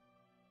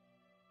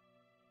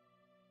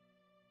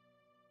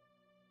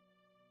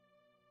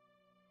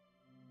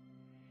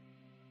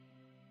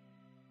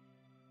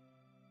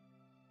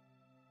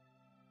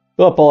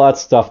 Fill up all that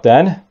stuff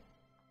then.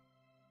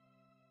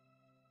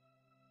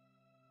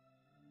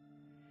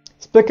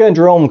 Spica and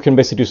Jerome can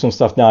basically do some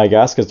stuff now, I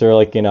guess, because they're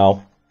like, you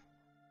know...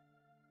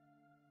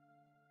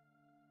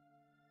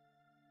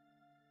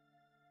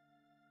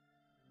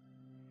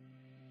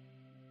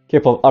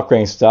 capable of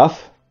upgrading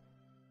stuff.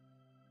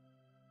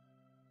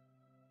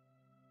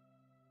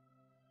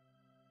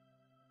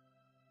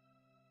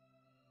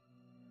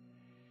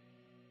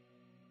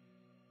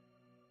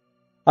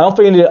 I don't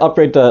think we need to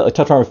upgrade the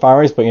Tetron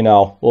refineries, but you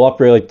know, we'll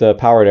upgrade like the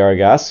power there, I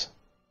guess.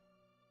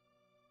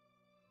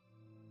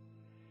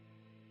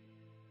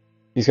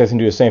 These guys can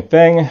do the same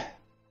thing.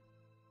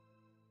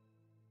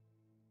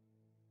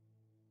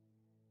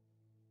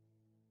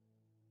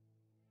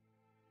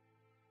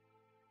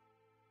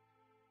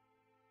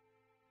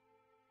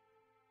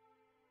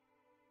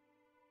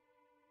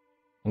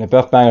 And the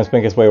Beth Magnus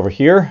make his way over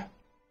here.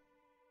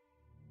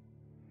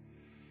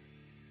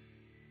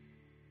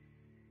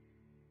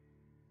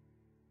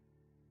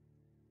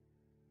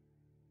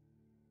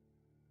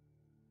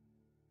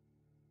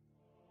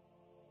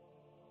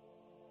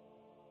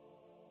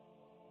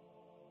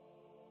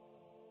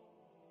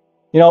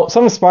 You know,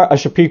 something smart I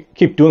should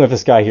keep doing with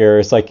this guy here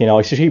is like, you know,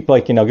 I should keep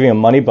like, you know, giving him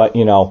money, but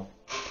you know,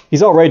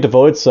 he's already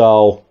devoted,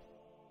 so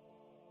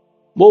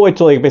we'll wait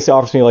till he basically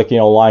offers me like, you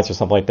know, alliance or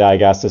something like that, I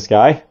guess, this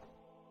guy.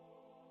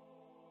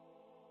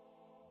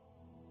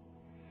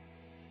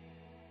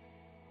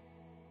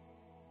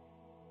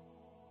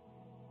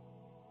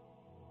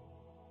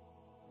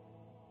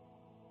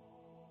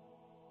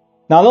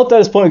 Now note that at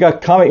this point we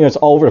got combat units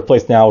all over the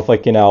place now with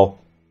like, you know,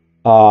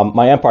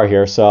 my empire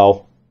here,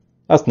 so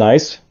that's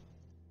nice.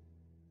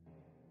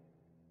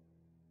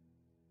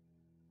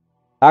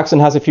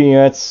 Axon has a few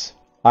units.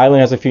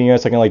 Island has a few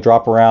units I can like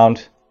drop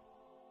around.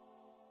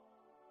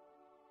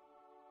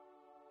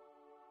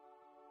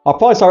 I'll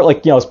probably start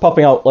like, you know,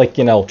 pumping out like,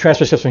 you know,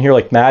 transfer ships from here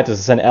like mad to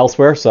send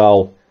elsewhere,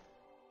 so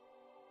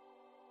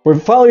we're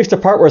finally reached the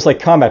part where it's like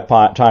combat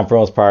time for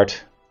the most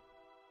part.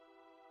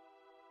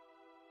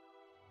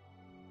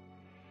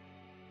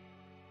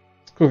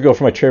 Let's go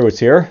for my trade routes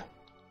here.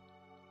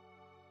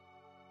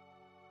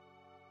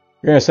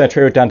 We're going to send a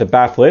trade route down to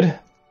Baffled.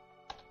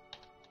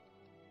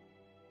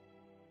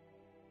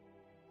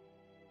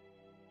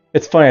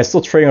 It's funny, I'm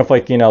still trading with,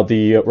 like, you know,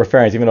 the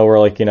Referens, even though we're,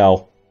 like, you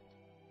know,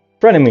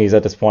 frenemies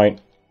at this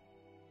point.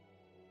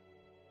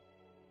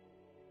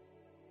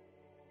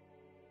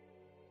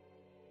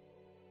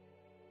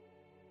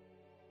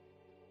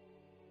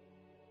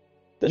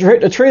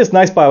 The trade is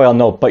nice, by the way, I'll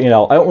note, but, you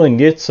know, I don't really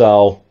need it,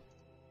 so...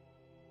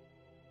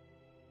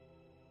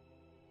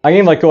 I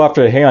can, like, go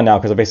after the Heyoun now,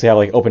 because I basically have,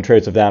 like, open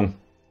trades with them.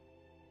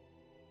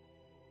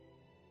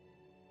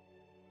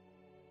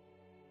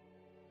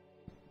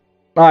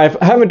 I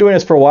haven't been doing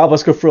this for a while, but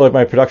let's go through like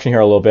my production here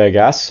a little bit, I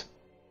guess.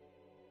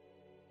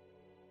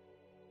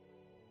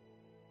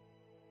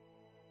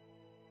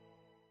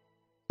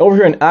 Over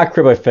here in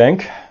Akrib, I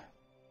think.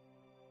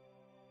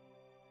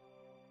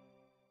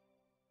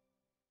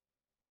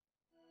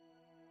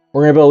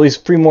 We're going to build at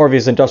least 3 more of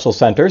these industrial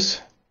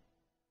centers.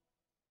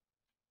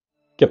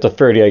 Get up to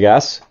 30, I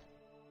guess.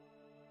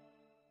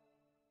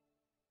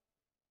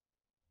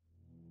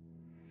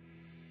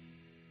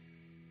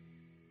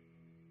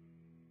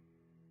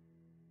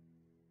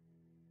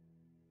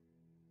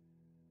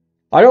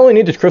 I don't really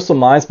need the crystal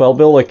mines, but I'll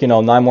build like, you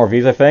know, 9 more of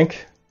these, I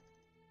think.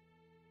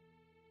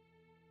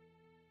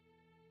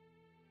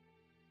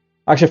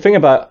 Actually, think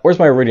about, where's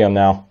my iridium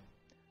now?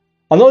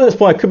 I know at this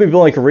point I could be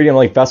building like iridium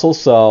like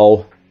vessels,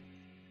 so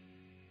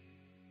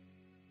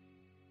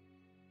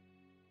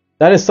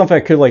that is something I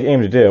could like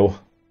aim to do.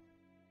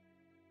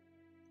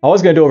 I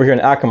was gonna do it over here in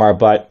Akamar,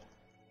 but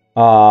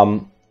I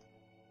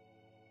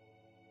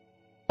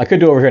could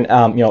do it over here in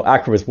you know,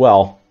 Akrib as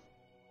well.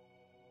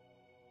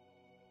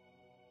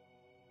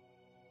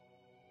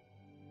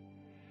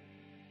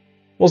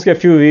 We'll just get a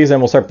few of these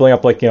and we'll start building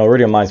up like, you know,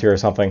 iridium mines here or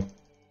something.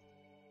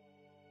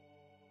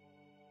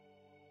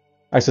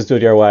 Let's just do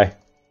it your way.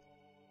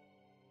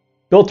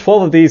 Build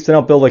 12 of these, then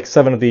I'll build like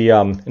 7 of the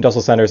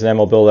industrial centers, and then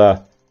we'll build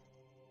a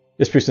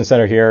distribution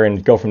center here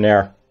and go from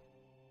there.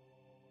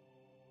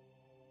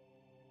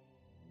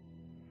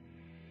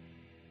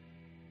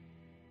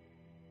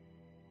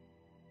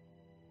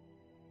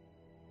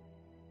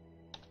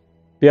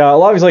 Yeah, a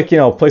lot of these like, you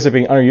know, places are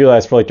being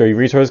underutilized for like their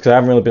resources because I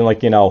haven't really been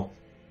like, you know,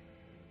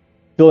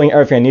 building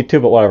everything I need to,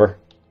 but whatever.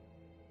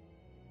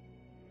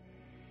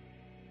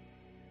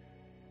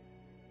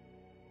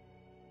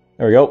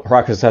 There we go.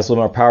 Heracles has a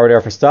little more power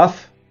there for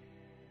stuff.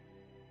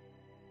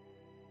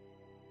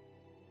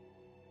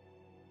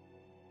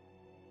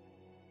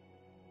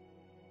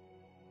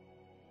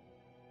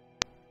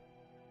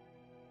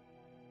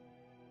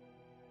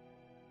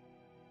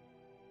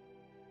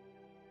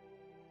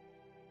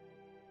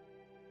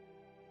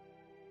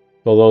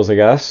 Build those, I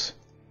guess.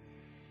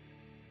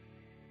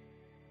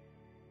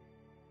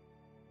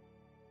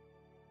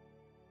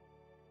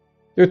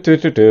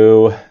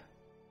 Do.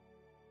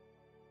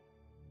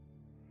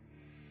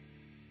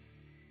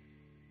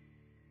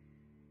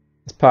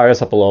 Let's power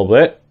this up a little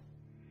bit.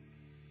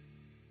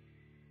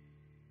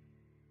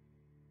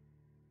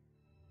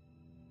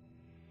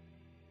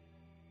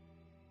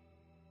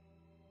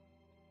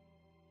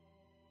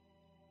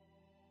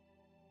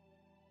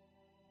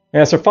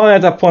 Yeah, so finally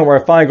at that point where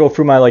I finally go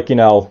through my, like, you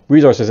know,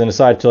 resources and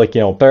decide to, like,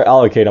 you know, better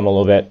allocate them a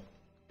little bit.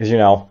 Because, you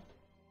know,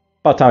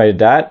 about time I did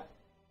that.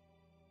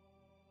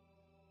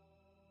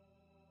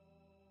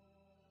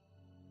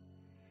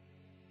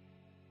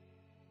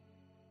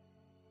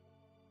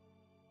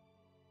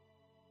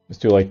 Let's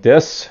do it like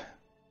this.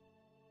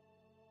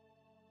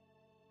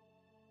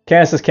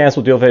 Cancel,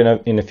 cancel, deal with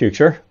it in the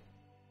future.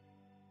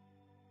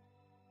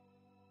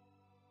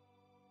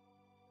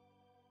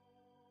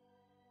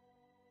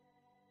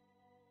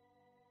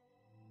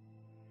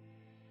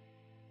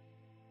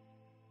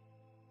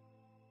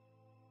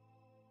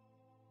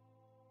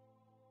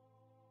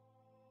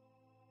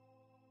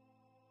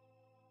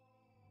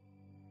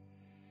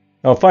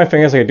 Now, the funny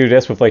thing is I could do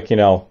this with, like, you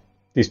know,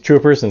 these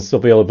troopers and still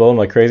be able to build them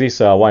like crazy,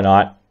 so why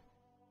not?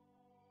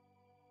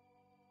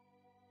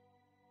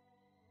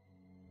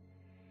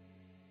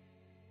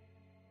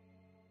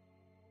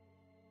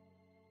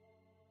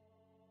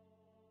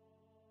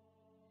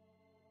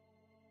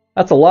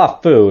 That's a lot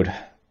of food.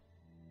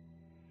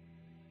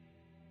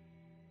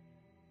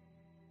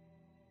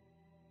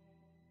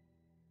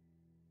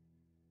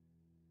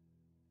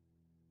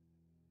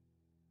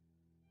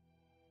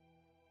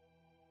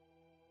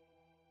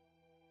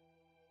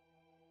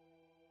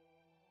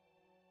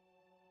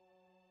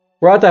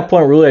 We're at that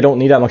point, really, I don't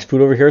need that much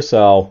food over here,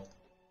 so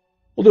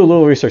we'll do a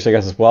little research, I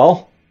guess, as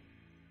well.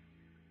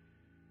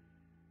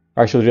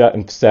 Actually, we'll do that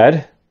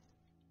instead.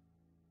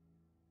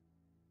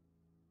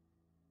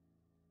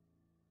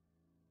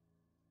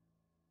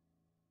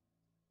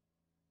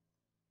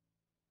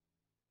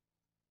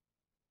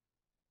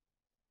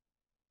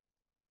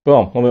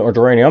 Boom, a little bit more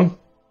uranium.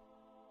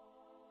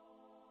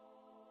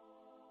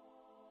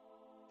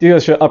 You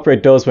guys should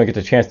upgrade those when we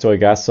get the chance to, I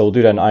guess, so we'll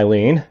do that in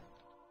Eileen.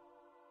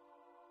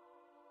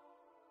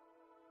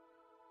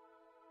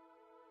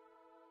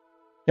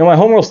 You know, my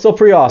homeworld's still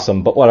pretty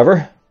awesome, but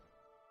whatever.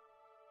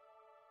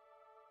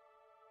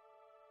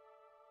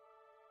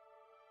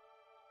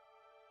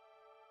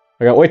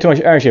 I got way too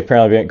much energy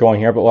apparently going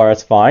here, but well,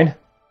 that's fine.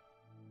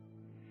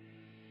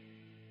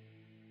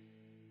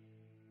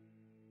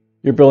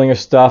 You're building your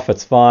stuff,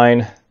 it's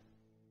fine.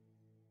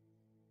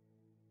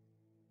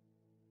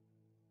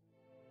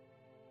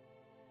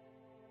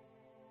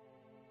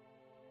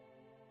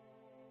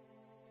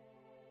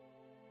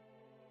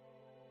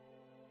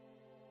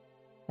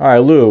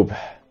 Alright, lube.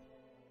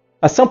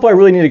 At some point I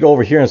really need to go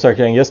over here and start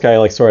getting this guy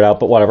like sorted out,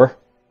 but whatever.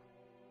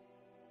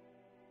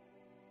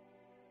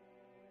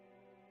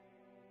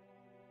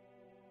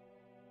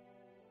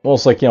 We'll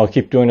just, like, you know,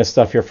 keep doing this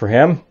stuff here for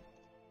him.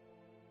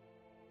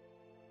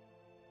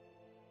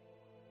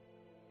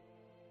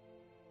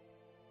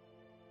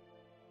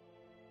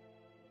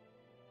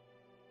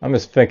 I'm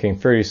just thinking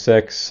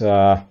 36.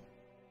 Screw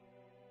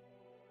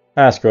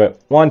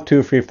it. 1,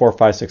 2, 3, 4,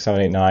 5, 6,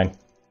 7, 8, 9.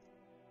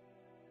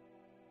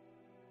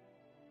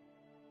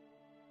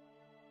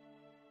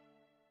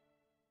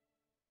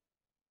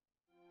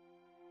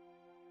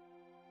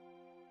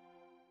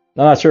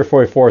 I'm not sure if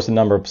 44 is the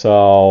number,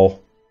 so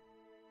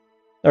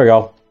there we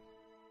go.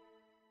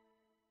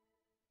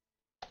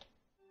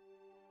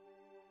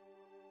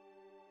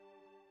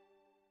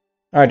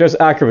 Alright, there's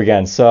Active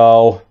again,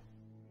 so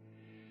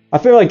I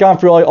feel like gone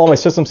through all my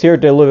systems here,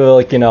 did a little bit of,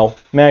 like, you know,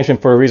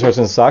 management for resources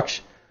and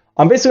such.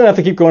 I'm basically gonna have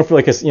to keep going for,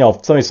 like, you know,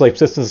 some of these, like,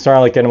 systems and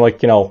starting, like, getting,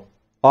 like, you know,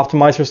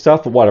 optimized for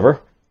stuff, but whatever.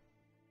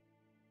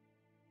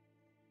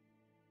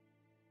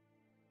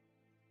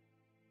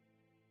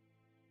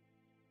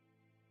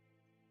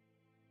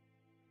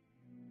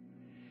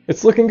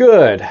 It's looking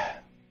good.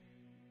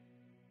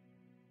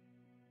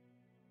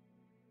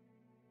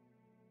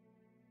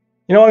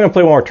 You know, I'm gonna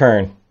play one more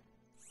turn.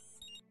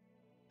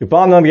 You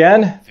bomb them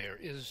again. There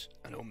is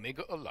an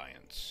Omega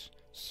Alliance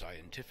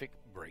scientific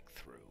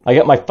breakthrough. I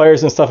get my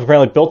fires and stuff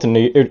apparently built, and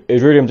the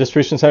Iridium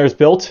Distribution Center is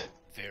built.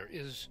 There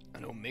is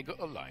an Omega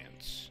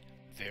Alliance.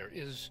 There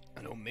is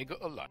an Omega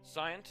Alliance.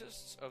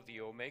 Scientists of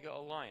the Omega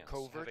Alliance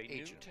Covert have a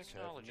new agents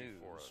technology have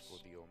news for us. for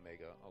the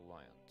Omega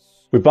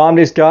Alliance. We bomb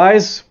these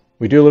guys.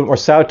 We do a little bit more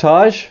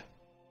sabotage.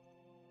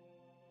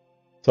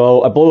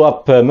 So I blew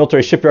up a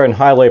military shipyard in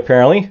Highlight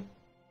apparently.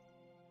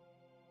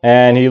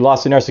 And he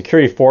lost an air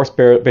security force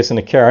based in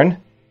the Karen.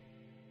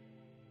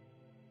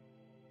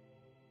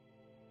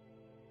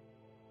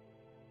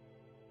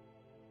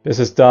 This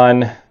is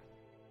done.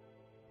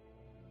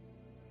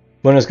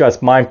 Luna's got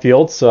its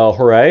minefield, so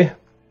hooray.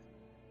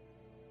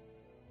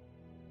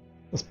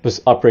 Let's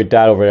just upgrade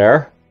that over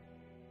there.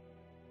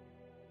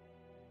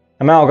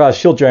 And now I've got a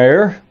shield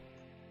generator.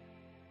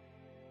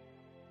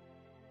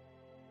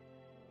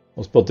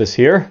 Let's build this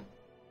here.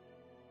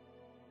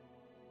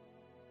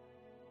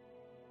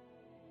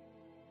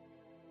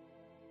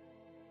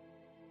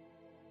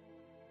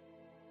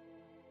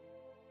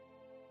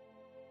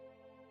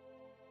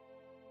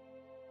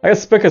 I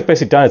guess Spica's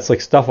basically done its,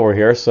 like, stuff over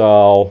here,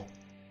 so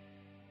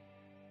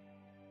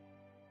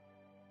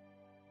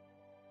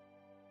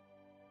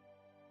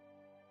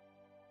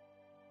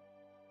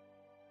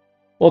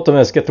we'll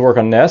just get to work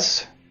on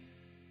this.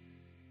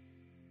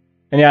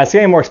 And yeah, it's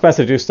getting more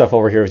expensive to do stuff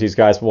over here with these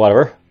guys, but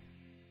whatever.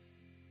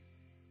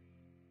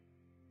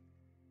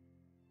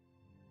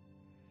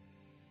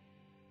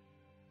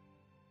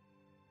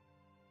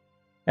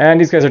 And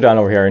these guys are done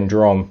over here in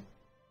Jerome.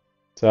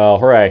 So,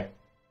 hooray.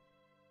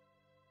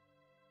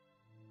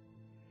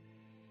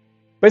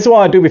 Basically what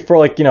I want to do before,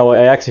 like, you know,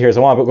 I exit here is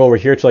I want to go over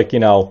here to, like, you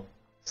know,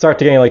 start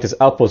to getting, like, this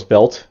outpost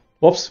built.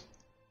 Whoops.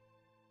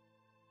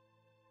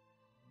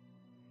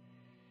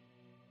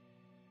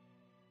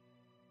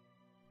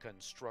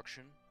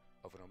 Construction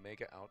of an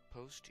Omega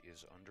outpost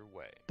is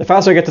underway. The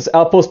faster I get this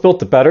outpost built,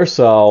 the better,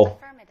 so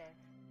Affirmative.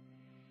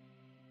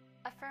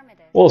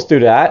 Affirmative. we'll just do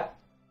that.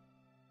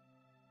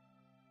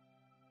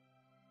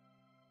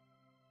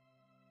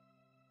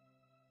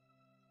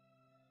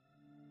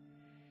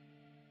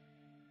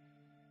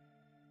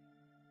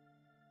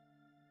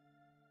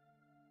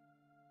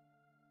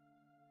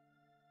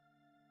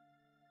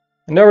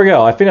 And there we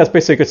go. I think that's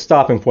basically a good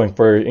stopping point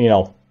for, you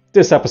know,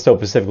 this episode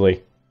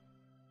specifically.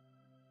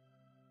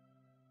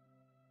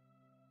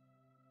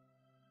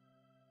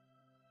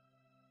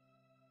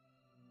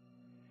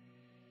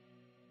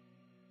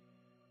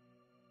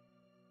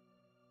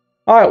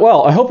 Alright,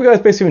 well, I hope you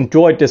guys basically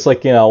enjoyed this,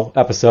 like, you know,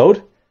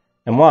 episode.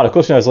 And wow, the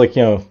question is, like,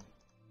 you know,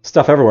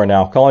 stuff everywhere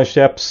now. Colony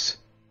ships,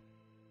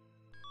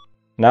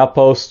 an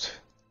outpost,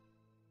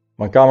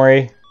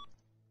 Montgomery.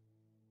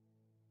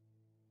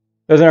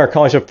 There's another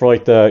colony ship for,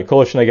 like, the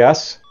coalition, I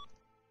guess.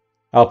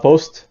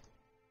 Outpost.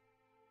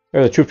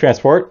 There's a troop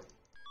transport.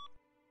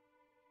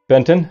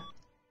 Benton.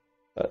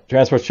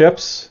 Transport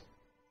ships.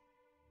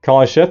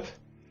 Colony ship.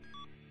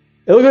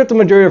 It looks like the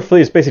majority of the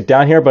fleet is basically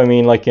down here, but I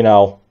mean, like, you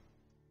know,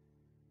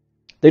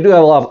 they do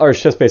have a lot of other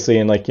ships basically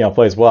in, like, you know,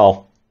 play as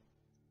well.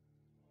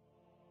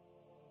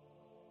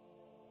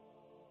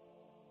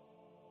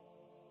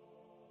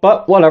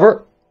 But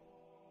whatever.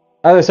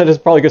 As I said, this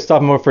is probably a good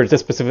stopping point for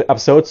this specific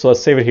episode, so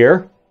let's save it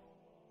here.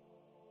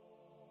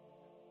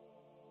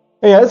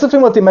 And yeah, that's the thing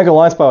about the Omega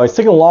Alliance, by the way. It's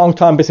taking a long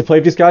time to basically play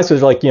with these guys,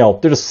 because they're, like, you know,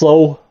 they're a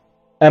slow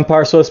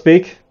empire, so to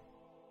speak.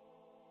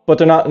 But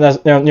they're not,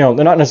 you know,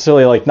 they're not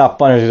necessarily, like, not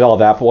fun as all of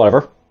that, but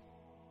whatever.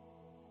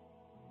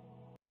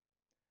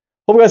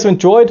 Hope you guys have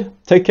enjoyed.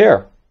 Take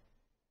care.